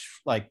very much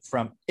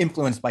from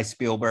influenced by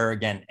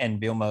Spielberg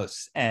and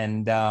Vilmos.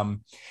 And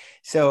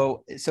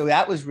so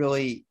that was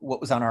really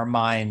what was on our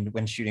mind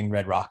when shooting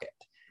Red Rocket.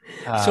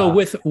 So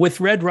with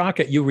Red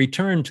Rocket, you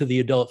return to the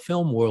adult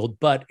film world,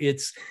 but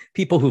it's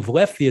people who've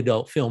left the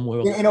adult film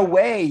world. In a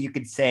way, you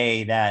could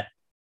say that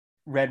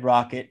Red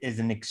Rocket is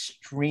an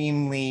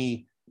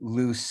extremely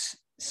loose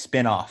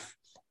spin-off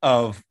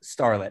of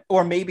Starlet,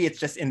 or maybe it's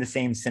just in the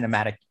same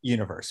cinematic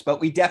universe, but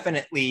we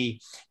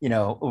definitely,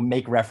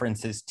 make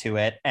references to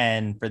it.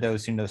 And for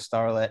those who know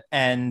Starlet,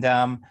 and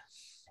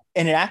it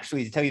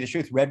actually, to tell you the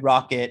truth, Red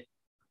Rocket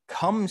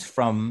comes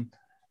from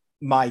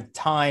my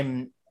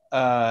time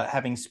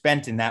having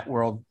spent in that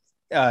world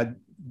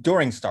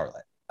during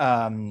Starlet.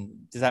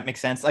 Does that make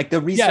sense? Like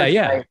the research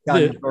I've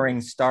done during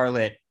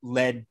Starlet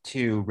led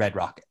to Red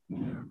Rocket.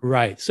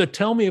 Right. So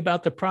tell me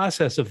about the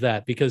process of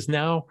that, because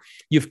now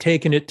you've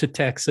taken it to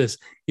Texas.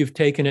 You've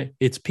taken it.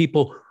 It's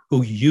people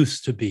who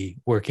used to be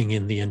working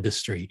in the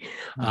industry.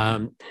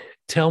 Mm-hmm.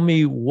 Tell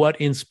me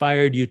what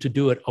inspired you to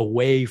do it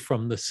away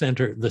from the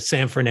center, the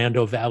San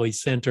Fernando Valley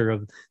center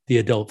of the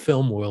adult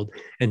film world,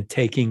 and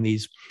taking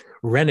these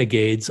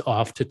renegades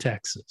off to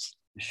Texas.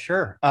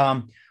 Sure.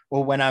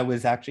 Well, when I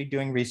was actually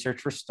doing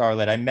research for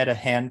Starlet, I met a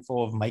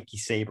handful of Mikey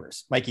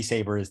Sabers. Mikey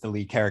Saber is the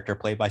lead character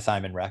played by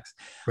Simon Rex.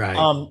 Right.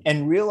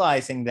 And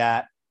realizing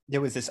that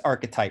there was this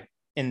archetype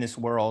in this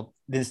world,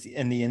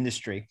 in the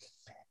industry.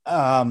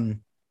 They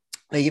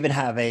even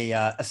have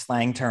a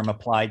slang term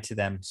applied to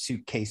them,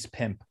 suitcase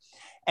pimp.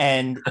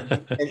 And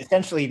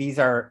essentially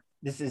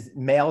this is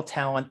male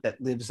talent that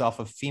lives off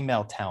of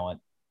female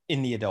talent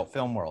in the adult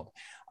film world.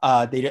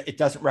 It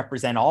doesn't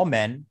represent all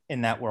men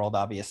in that world,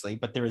 obviously,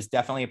 but there is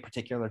definitely a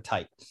particular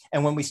type.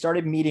 And when we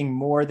started meeting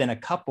more than a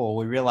couple,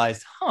 we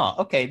realized,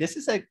 okay, this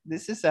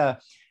is a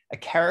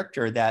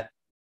character that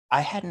I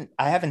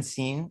haven't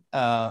seen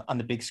on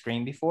the big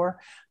screen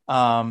before.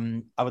 I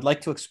would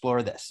like to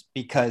explore this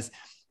because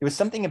there was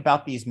something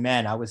about these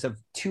men. I was of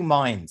two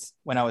minds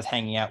when I was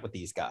hanging out with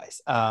these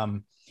guys.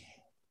 On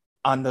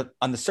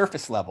the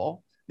surface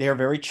level, they are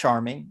very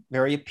charming,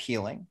 very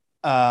appealing.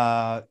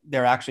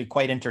 They're actually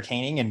quite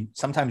entertaining and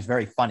sometimes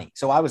very funny.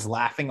 So I was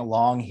laughing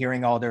along,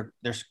 hearing all their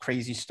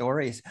crazy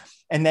stories.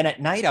 And then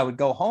at night I would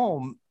go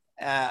home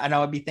and I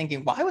would be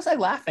thinking, why was I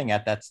laughing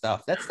at that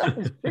stuff? That stuff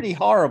is pretty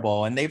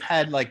horrible. And they've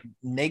had like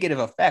negative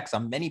effects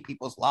on many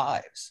people's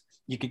lives.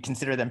 You could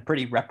consider them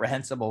pretty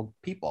reprehensible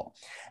people.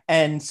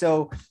 And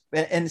so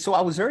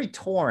I was very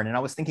torn, and I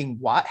was thinking,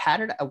 why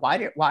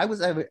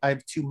was I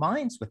have two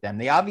minds with them?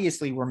 They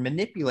obviously were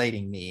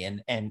manipulating me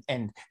and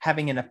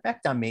having an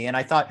effect on me. And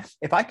I thought,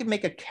 if I could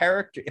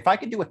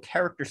do a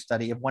character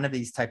study of one of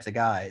these types of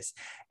guys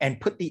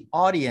and put the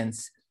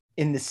audience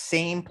in the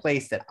same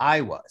place that I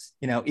was,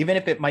 even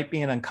if it might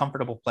be an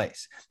uncomfortable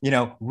place,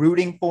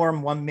 rooting for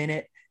him 1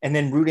 minute, and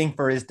then rooting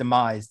for his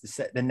demise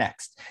the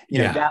next.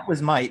 That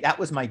was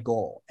my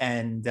goal.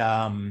 And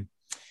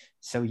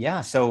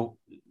so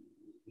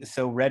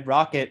Red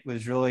Rocket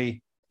was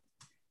really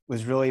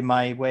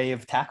my way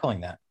of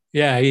tackling that.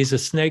 Yeah, he's a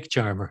snake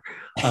charmer,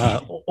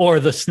 or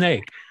the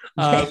snake.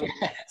 So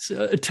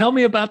tell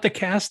me about the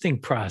casting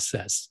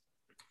process.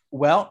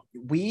 Well,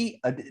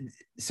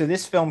 so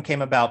this film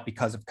came about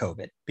because of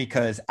COVID,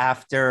 because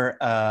after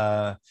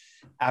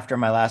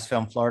my last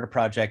film, Florida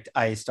Project,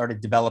 I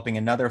started developing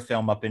another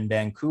film up in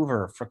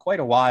Vancouver for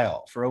quite a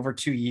while, for over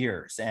 2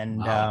 years. And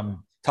wow.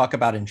 Talk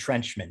about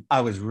entrenchment. I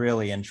was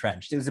really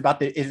entrenched. It was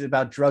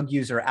about drug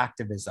user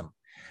activism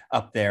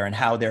up there and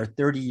how they're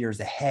 30 years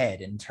ahead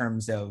in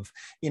terms of,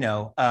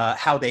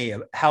 how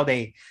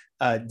they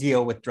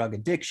deal with drug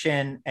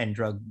addiction and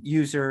drug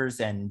users.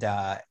 And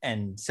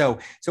so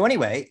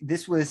anyway,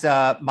 this was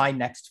my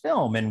next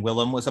film, and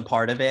Willem was a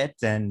part of it,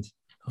 and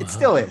it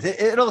still is.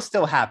 It'll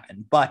still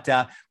happen. But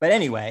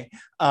anyway,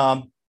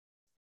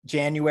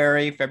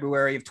 January,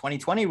 February of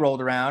 2020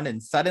 rolled around,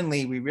 and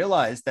suddenly we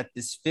realized that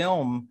this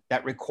film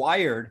that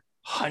required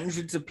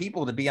hundreds of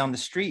people to be on the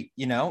street,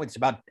 it's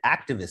about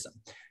activism,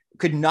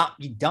 could not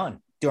be done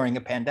during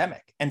a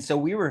pandemic. And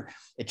so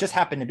it just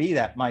happened to be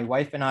that my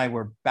wife and I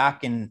were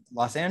back in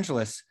Los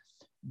Angeles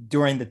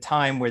during the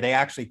time where they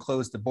actually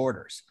closed the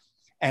borders.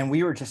 And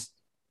we were just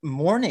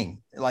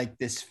mourning like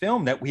this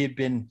film that we had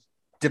been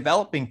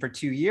developing for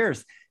 2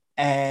 years.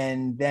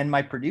 And then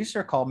my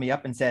producer called me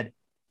up and said,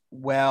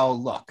 well,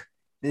 look,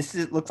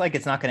 looks like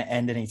it's not going to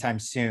end anytime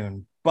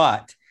soon,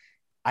 but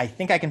I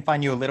think I can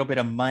find you a little bit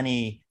of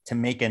money to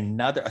make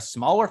a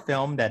smaller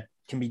film that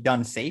can be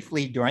done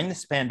safely during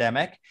this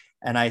pandemic.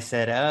 And I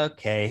said,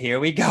 okay,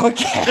 here we go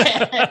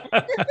again.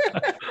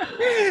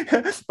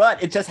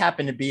 But it just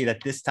happened to be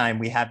that this time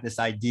we have this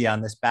idea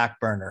on this back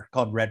burner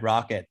called Red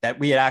Rocket that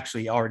we had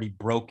actually already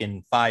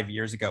broken 5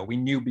 years ago. We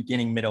knew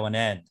beginning, middle, and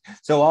end.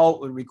 So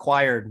all it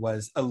required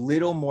was a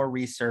little more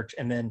research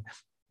and then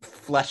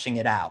fleshing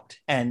it out.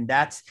 And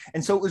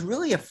so it was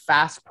really a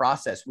fast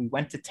process. We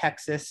went to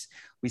Texas.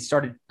 We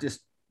started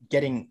just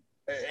getting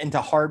into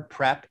hard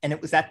prep. And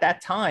it was at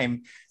that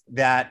time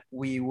that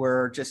we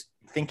were just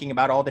thinking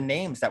about all the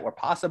names that were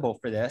possible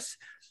for this.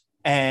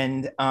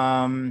 And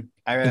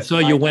so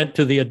you went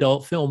to the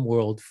adult film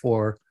world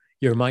for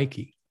your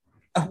Mikey.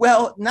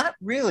 Well, not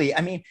really.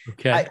 I mean,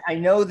 okay. I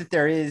know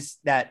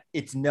that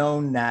it's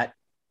known that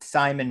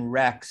Simon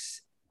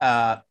Rex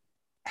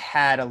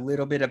had a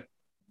little bit of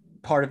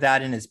part of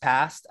that in his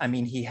past. I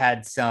mean, he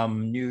had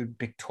some nude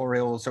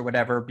pictorials or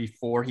whatever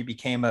before he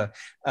became a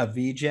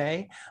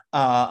VJ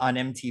on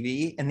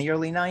MTV in the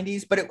early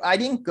 90s. But I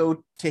didn't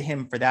go to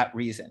him for that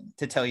reason,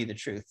 to tell you the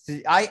truth.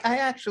 I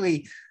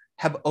actually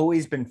have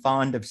always been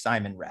fond of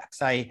Simon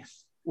Rex.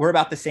 We're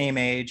about the same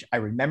age. I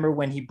remember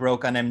when he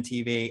broke on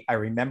MTV. I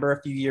remember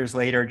a few years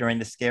later during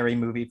the Scary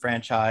Movie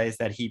franchise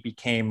that he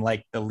became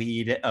like the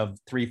lead of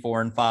 3,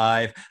 4, and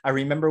 5. I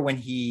remember when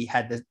he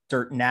had the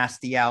Dirt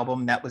Nasty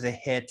album that was a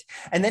hit.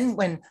 And then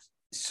when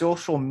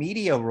social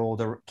media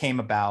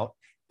came about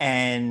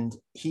and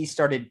he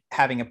started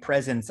having a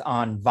presence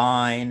on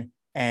Vine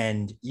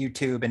and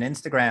YouTube and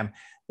Instagram,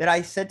 that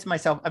I said to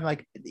myself, I'm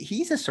like,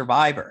 he's a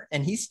survivor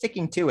and he's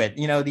sticking to it.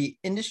 You know, the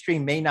industry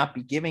may not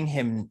be giving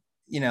him,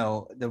 you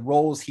know, the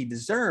roles he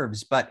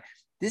deserves, but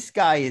this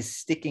guy is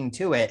sticking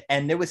to it.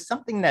 And there was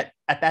something that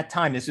at that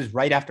time, this was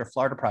right after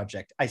Florida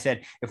Project, I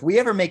said, if we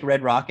ever make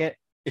Red Rocket,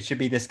 it should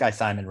be this guy,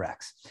 Simon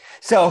Rex.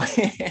 So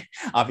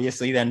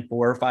obviously then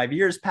 4 or 5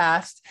 years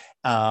passed.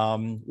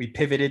 We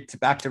pivoted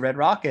back to Red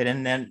Rocket.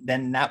 And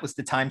then that was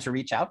the time to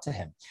reach out to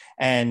him.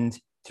 And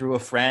through a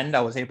friend,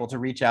 I was able to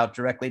reach out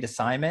directly to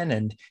Simon.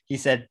 And he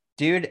said,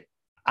 dude,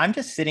 I'm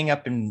just sitting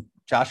up in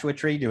Joshua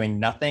Tree doing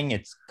nothing.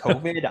 It's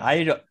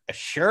COVID.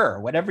 Sure,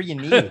 whatever you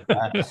need.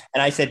 And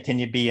I said, can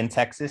you be in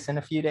Texas in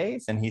a few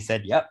days? And he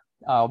said, yep,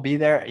 I'll be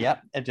there.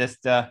 Yep.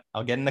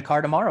 I'll get in the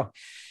car tomorrow.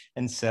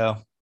 And so.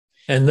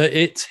 And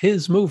it's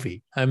his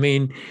movie. I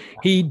mean,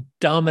 he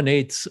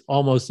dominates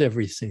almost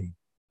every scene.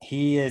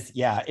 He is.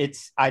 Yeah.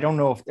 I don't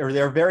know if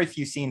there are very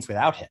few scenes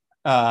without him.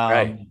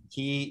 Right.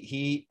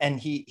 He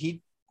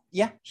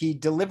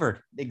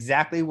delivered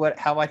exactly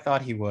how I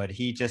thought he would.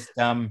 He just,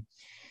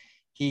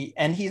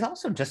 he's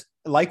also just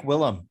like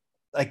Willem,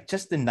 like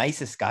just the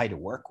nicest guy to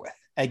work with.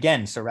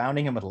 Again,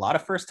 surrounding him with a lot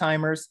of first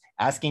timers,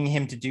 asking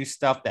him to do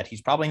stuff that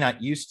he's probably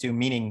not used to,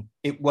 meaning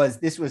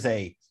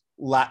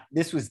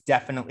this was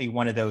definitely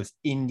one of those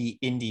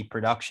indie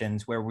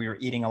productions where we were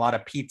eating a lot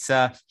of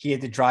pizza. He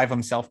had to drive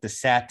himself to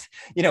set.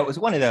 You know, it was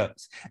one of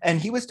those. And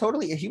he was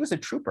a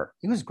trooper.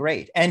 He was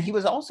great. And he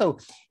was also,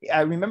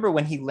 I remember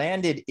when he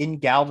landed in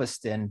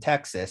Galveston,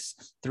 Texas,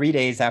 3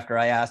 days after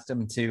I asked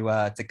him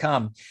to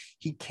come,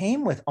 he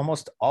came with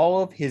almost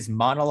all of his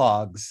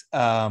monologues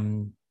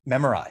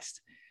memorized.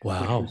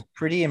 Wow. Which was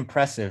pretty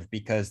impressive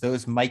because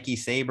those Mikey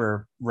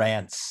Saber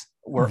rants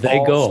were they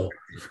were all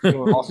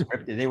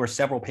scripted. They were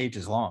several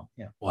pages long.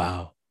 Yeah.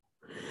 Wow.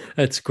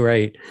 That's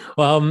great.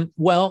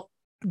 Well,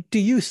 do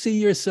you see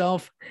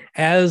yourself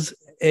as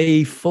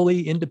a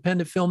fully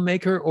independent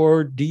filmmaker,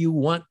 or do you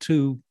want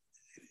to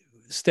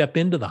step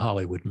into the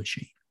Hollywood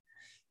machine?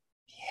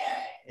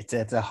 Yeah,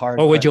 it's a hard.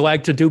 Or would you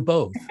like to do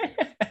both?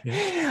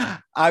 Yeah.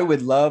 I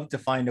would love to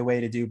find a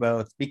way to do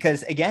both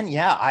because again,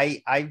 yeah,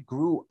 I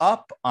grew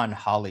up on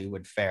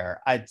Hollywood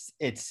fare.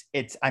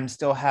 I'm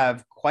still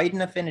have quite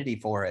an affinity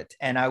for it.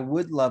 And I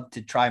would love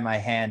to try my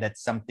hand at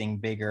something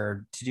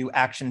bigger, to do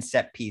action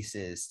set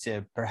pieces,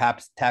 to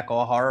perhaps tackle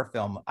a horror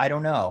film. I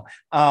don't know.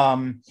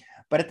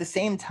 But at the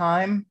same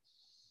time,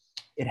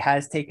 it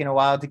has taken a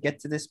while to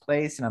get to this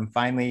place. And I'm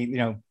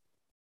finally,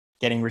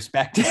 getting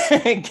respect.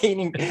 I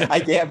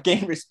have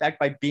gained respect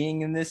by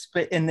being in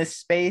this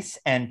space,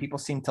 and people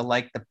seem to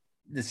like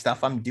the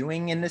stuff I'm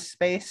doing in this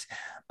space.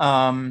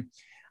 I'm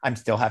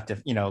still have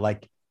to,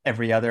 like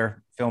every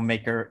other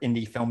filmmaker,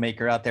 indie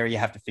filmmaker out there, you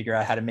have to figure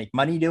out how to make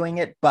money doing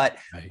it. But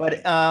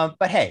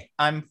hey,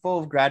 I'm full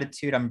of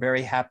gratitude. I'm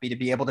very happy to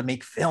be able to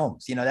make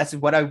films. That's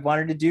what I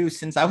wanted to do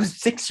since I was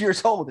 6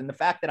 years old, and the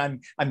fact that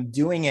I'm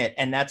doing it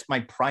and that's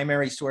my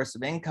primary source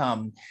of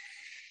income.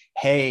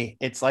 Hey,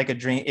 it's like a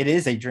dream. It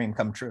is a dream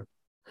come true.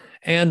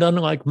 And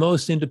unlike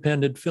most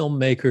independent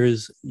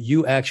filmmakers,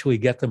 you actually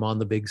get them on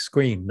the big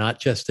screen, not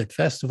just at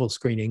festival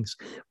screenings,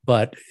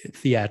 but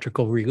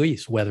theatrical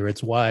release, whether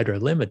it's wide or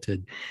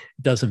limited,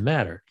 doesn't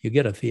matter. You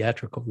get a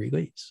theatrical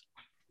release.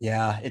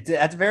 Yeah,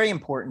 that's very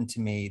important to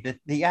me. The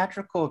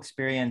theatrical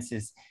experience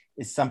is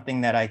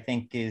something that I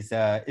think is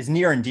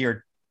near and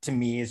dear to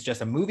me as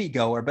just a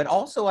moviegoer, but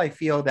also I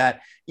feel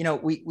that,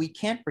 we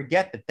can't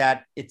forget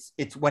that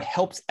it's what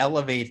helps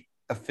elevate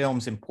a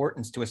film's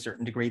importance to a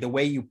certain degree. The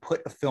way you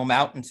put a film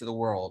out into the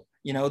world,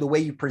 the way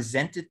you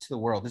present it to the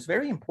world is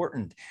very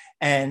important.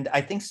 And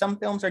I think some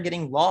films are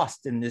getting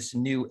lost in this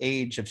new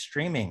age of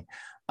streaming.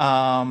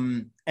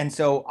 And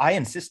so I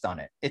insist on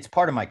it. It's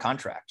part of my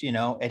contract.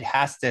 It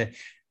has to,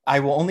 I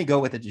will only go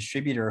with a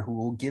distributor who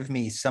will give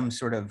me some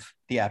sort of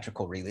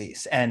theatrical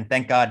release. And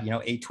thank God,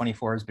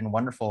 A24 has been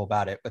wonderful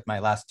about it with my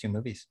last 2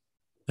 movies.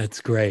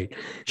 That's great.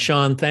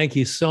 Sean, thank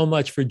you so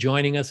much for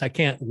joining us. I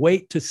can't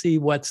wait to see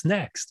what's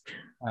next.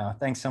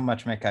 Thanks so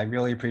much, Mick. I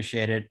really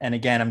appreciate it. And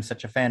again, I'm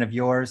such a fan of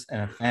yours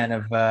and a fan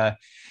of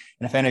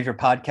your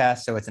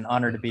podcast. So it's an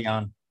honor to be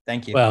on.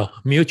 Thank you. Well,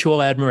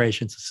 Mutual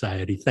Admiration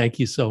Society. Thank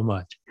you so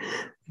much.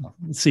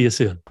 See you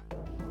soon.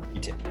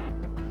 You too.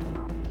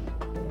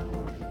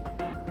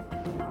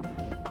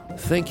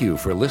 Thank you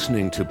for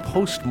listening to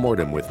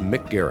Postmortem with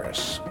Mick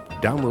Garris.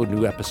 Download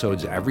new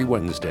episodes every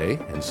Wednesday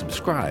and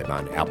subscribe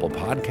on Apple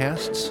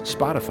Podcasts,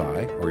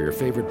 Spotify, or your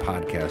favorite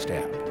podcast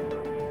app.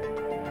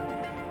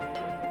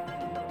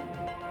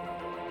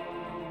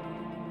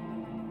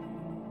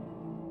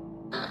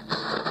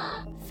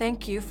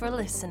 Thank you for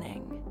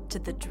listening to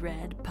the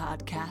Dread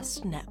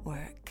Podcast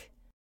Network.